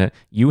promoting it.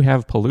 You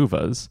have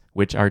Paluvas,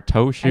 which are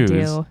toe shoes. I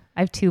do. I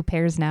have 2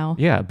 pairs now.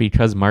 Yeah,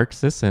 because Mark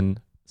Sisson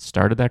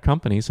started that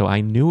company, so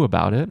I knew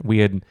about it. We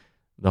had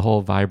the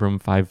whole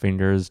Vibram 5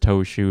 Fingers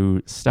toe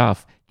shoe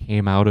stuff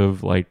came out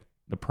of like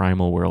the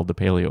primal world, the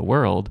paleo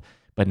world.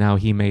 But now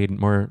he made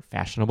more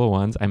fashionable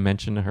ones. I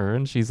mentioned to her,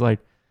 and she's like,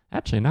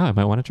 actually, no, I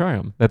might want to try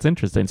them. That's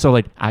interesting. So,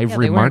 like, I've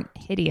remarked... They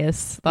weren't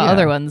hideous. The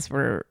other ones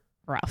were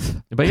rough.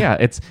 But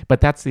yeah,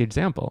 but that's the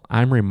example.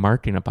 I'm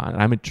remarking upon it.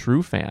 I'm a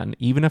true fan,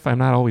 even if I'm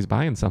not always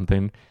buying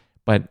something.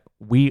 But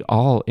we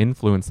all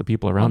influence the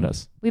people around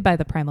us. We buy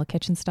the Primal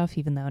Kitchen stuff,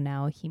 even though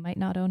now he might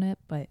not own it,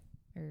 or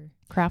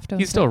Kraft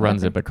owns it. He still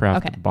runs it, but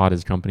Kraft bought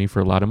his company for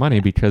a lot of money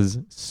because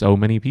so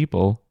many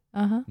people...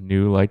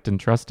 knew, liked,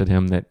 and trusted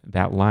him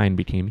that line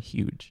became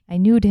huge. I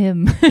knew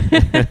him.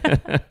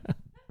 But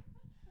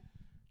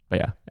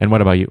yeah. And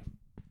what about you?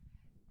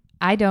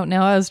 I don't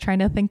know. I was trying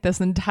to think this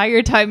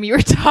entire time you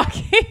were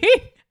talking.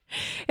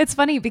 It's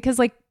funny because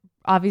like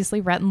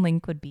obviously Rhett and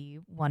Link would be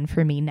one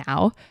for me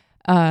now.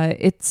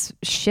 It's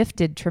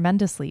shifted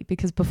tremendously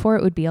because before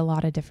it would be a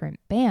lot of different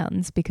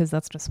bands because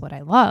that's just what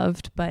I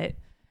loved. But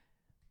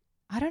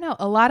I don't know.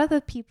 A lot of the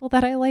people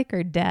that I like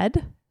are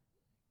dead.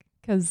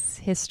 Because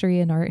history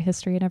and art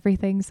history and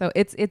everything. So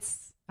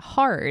it's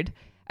hard.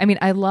 I mean,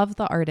 I love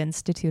the Art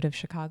Institute of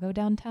Chicago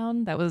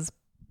downtown. That was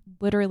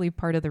literally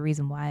part of the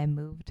reason why I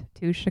moved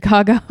to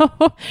Chicago.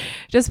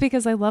 Just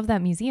because I love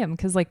that museum.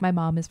 Because like my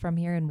mom is from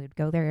here and we'd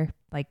go there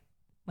like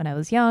when I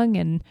was young.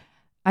 And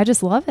I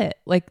just love it.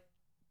 Like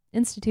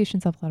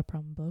institutions have a lot of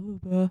problems, blah, blah,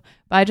 blah.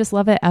 But I just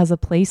love it as a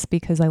place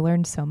because I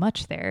learned so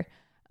much there.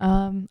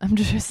 I'm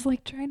just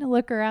like trying to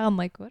look around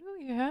like, what do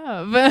we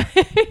have?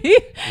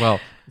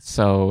 Well,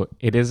 so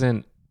it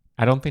isn't,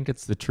 I don't think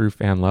it's the true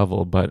fan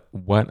level, but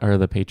what are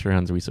the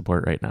Patreons we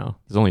support right now?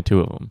 There's only 2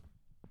 of them.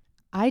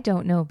 I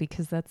don't know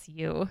because that's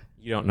you.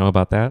 You don't know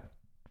about that?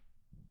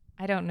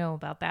 I don't know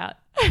about that.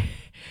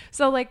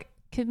 So like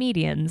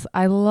comedians,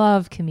 I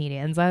love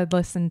comedians. I would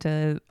listen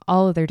to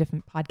all of their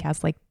different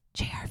podcasts like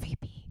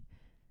JRVP.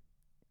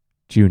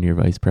 Junior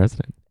Vice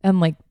President. And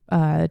like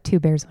 2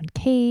 Bears, 1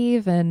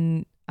 Cave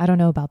and I don't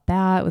know about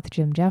that with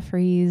Jim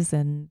Jeffries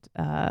and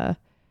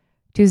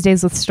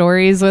Tuesdays with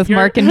Stories with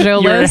Mark and Joe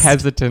You're List.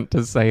 hesitant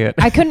to say it.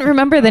 I couldn't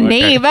remember the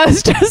name. I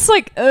was just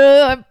like,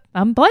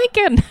 I'm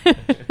blanking.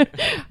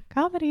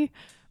 Comedy.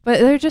 But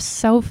they're just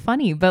so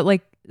funny. But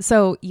like,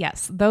 so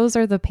yes, those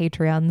are the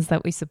Patreons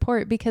that we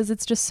support because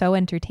it's just so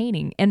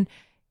entertaining and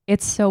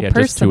it's so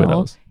personal. Just 2 of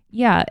those.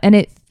 Yeah. And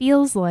it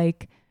feels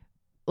like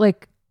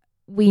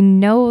we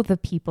know the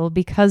people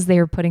because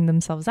they're putting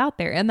themselves out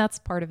there. And that's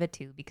part of it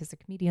too, because they're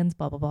comedians,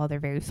 blah, blah, blah. They're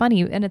very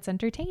funny and it's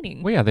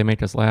entertaining. Well, yeah, they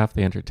make us laugh.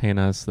 They entertain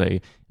us. They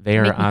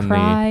are make me on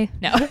cry.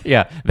 No.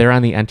 Yeah, they're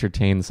on the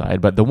entertain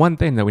side. But the one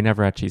thing that we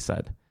never actually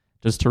said,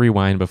 just to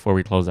rewind before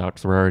we close out,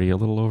 because we're already a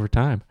little over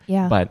time.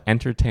 Yeah. But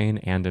entertain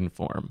and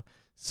inform.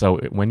 So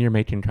when you're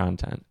making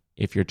content,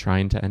 if you're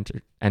trying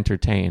to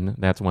entertain,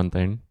 that's one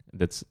thing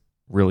that's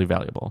really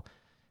valuable.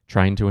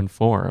 Trying to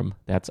inform,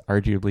 that's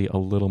arguably a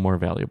little more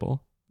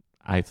valuable,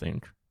 I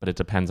think, but it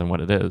depends on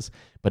what it is.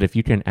 But if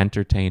you can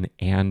entertain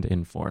and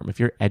inform, if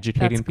you're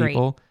educating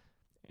people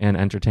and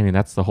entertaining,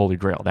 that's the holy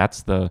grail.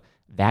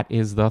 That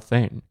is the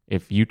thing.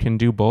 If you can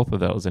do both of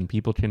those and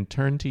people can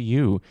turn to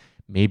you,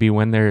 maybe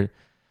when they're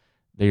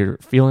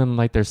feeling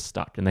like they're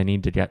stuck and they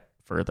need to get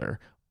further,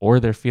 or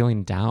they're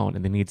feeling down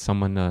and they need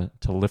someone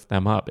to lift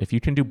them up. If you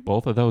can do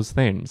both of those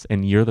things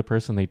and you're the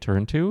person they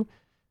turn to,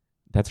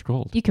 that's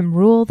gold. You can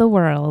rule the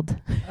world.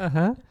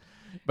 Uh-huh.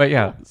 But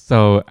yeah,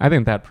 so I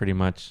think that pretty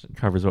much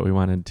covers what we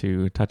wanted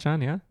to touch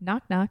on. Yeah.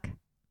 Knock, knock.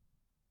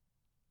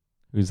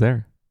 Who's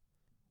there?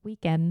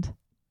 Weekend.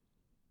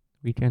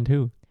 Weekend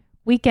who?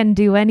 We can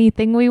do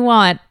anything we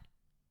want.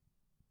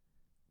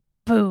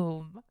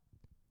 Boom.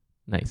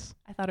 Nice.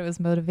 I thought it was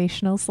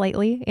motivational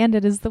slightly, and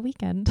it is the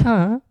weekend.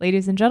 Huh?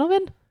 Ladies and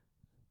gentlemen,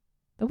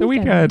 The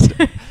weekend.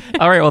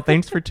 All right. Well,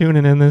 thanks for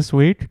tuning in this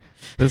week.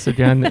 This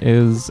again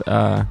is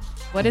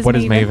What is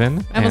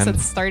Maven? I almost And- said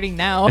starting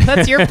now.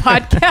 That's your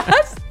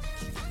podcast.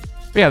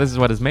 yeah, this is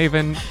What is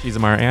Maven. He's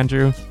Amar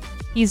Andrew.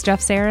 He's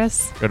Jeff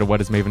Saris. Go to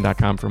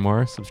whatismaven.com for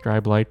more.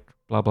 Subscribe, like,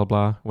 blah, blah,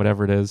 blah,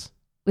 whatever it is.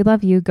 We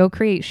love you. Go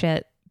create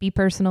shit. Be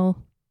personal.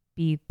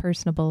 Be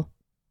personable.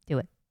 Do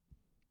it.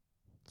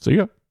 See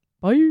ya.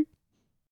 Bye.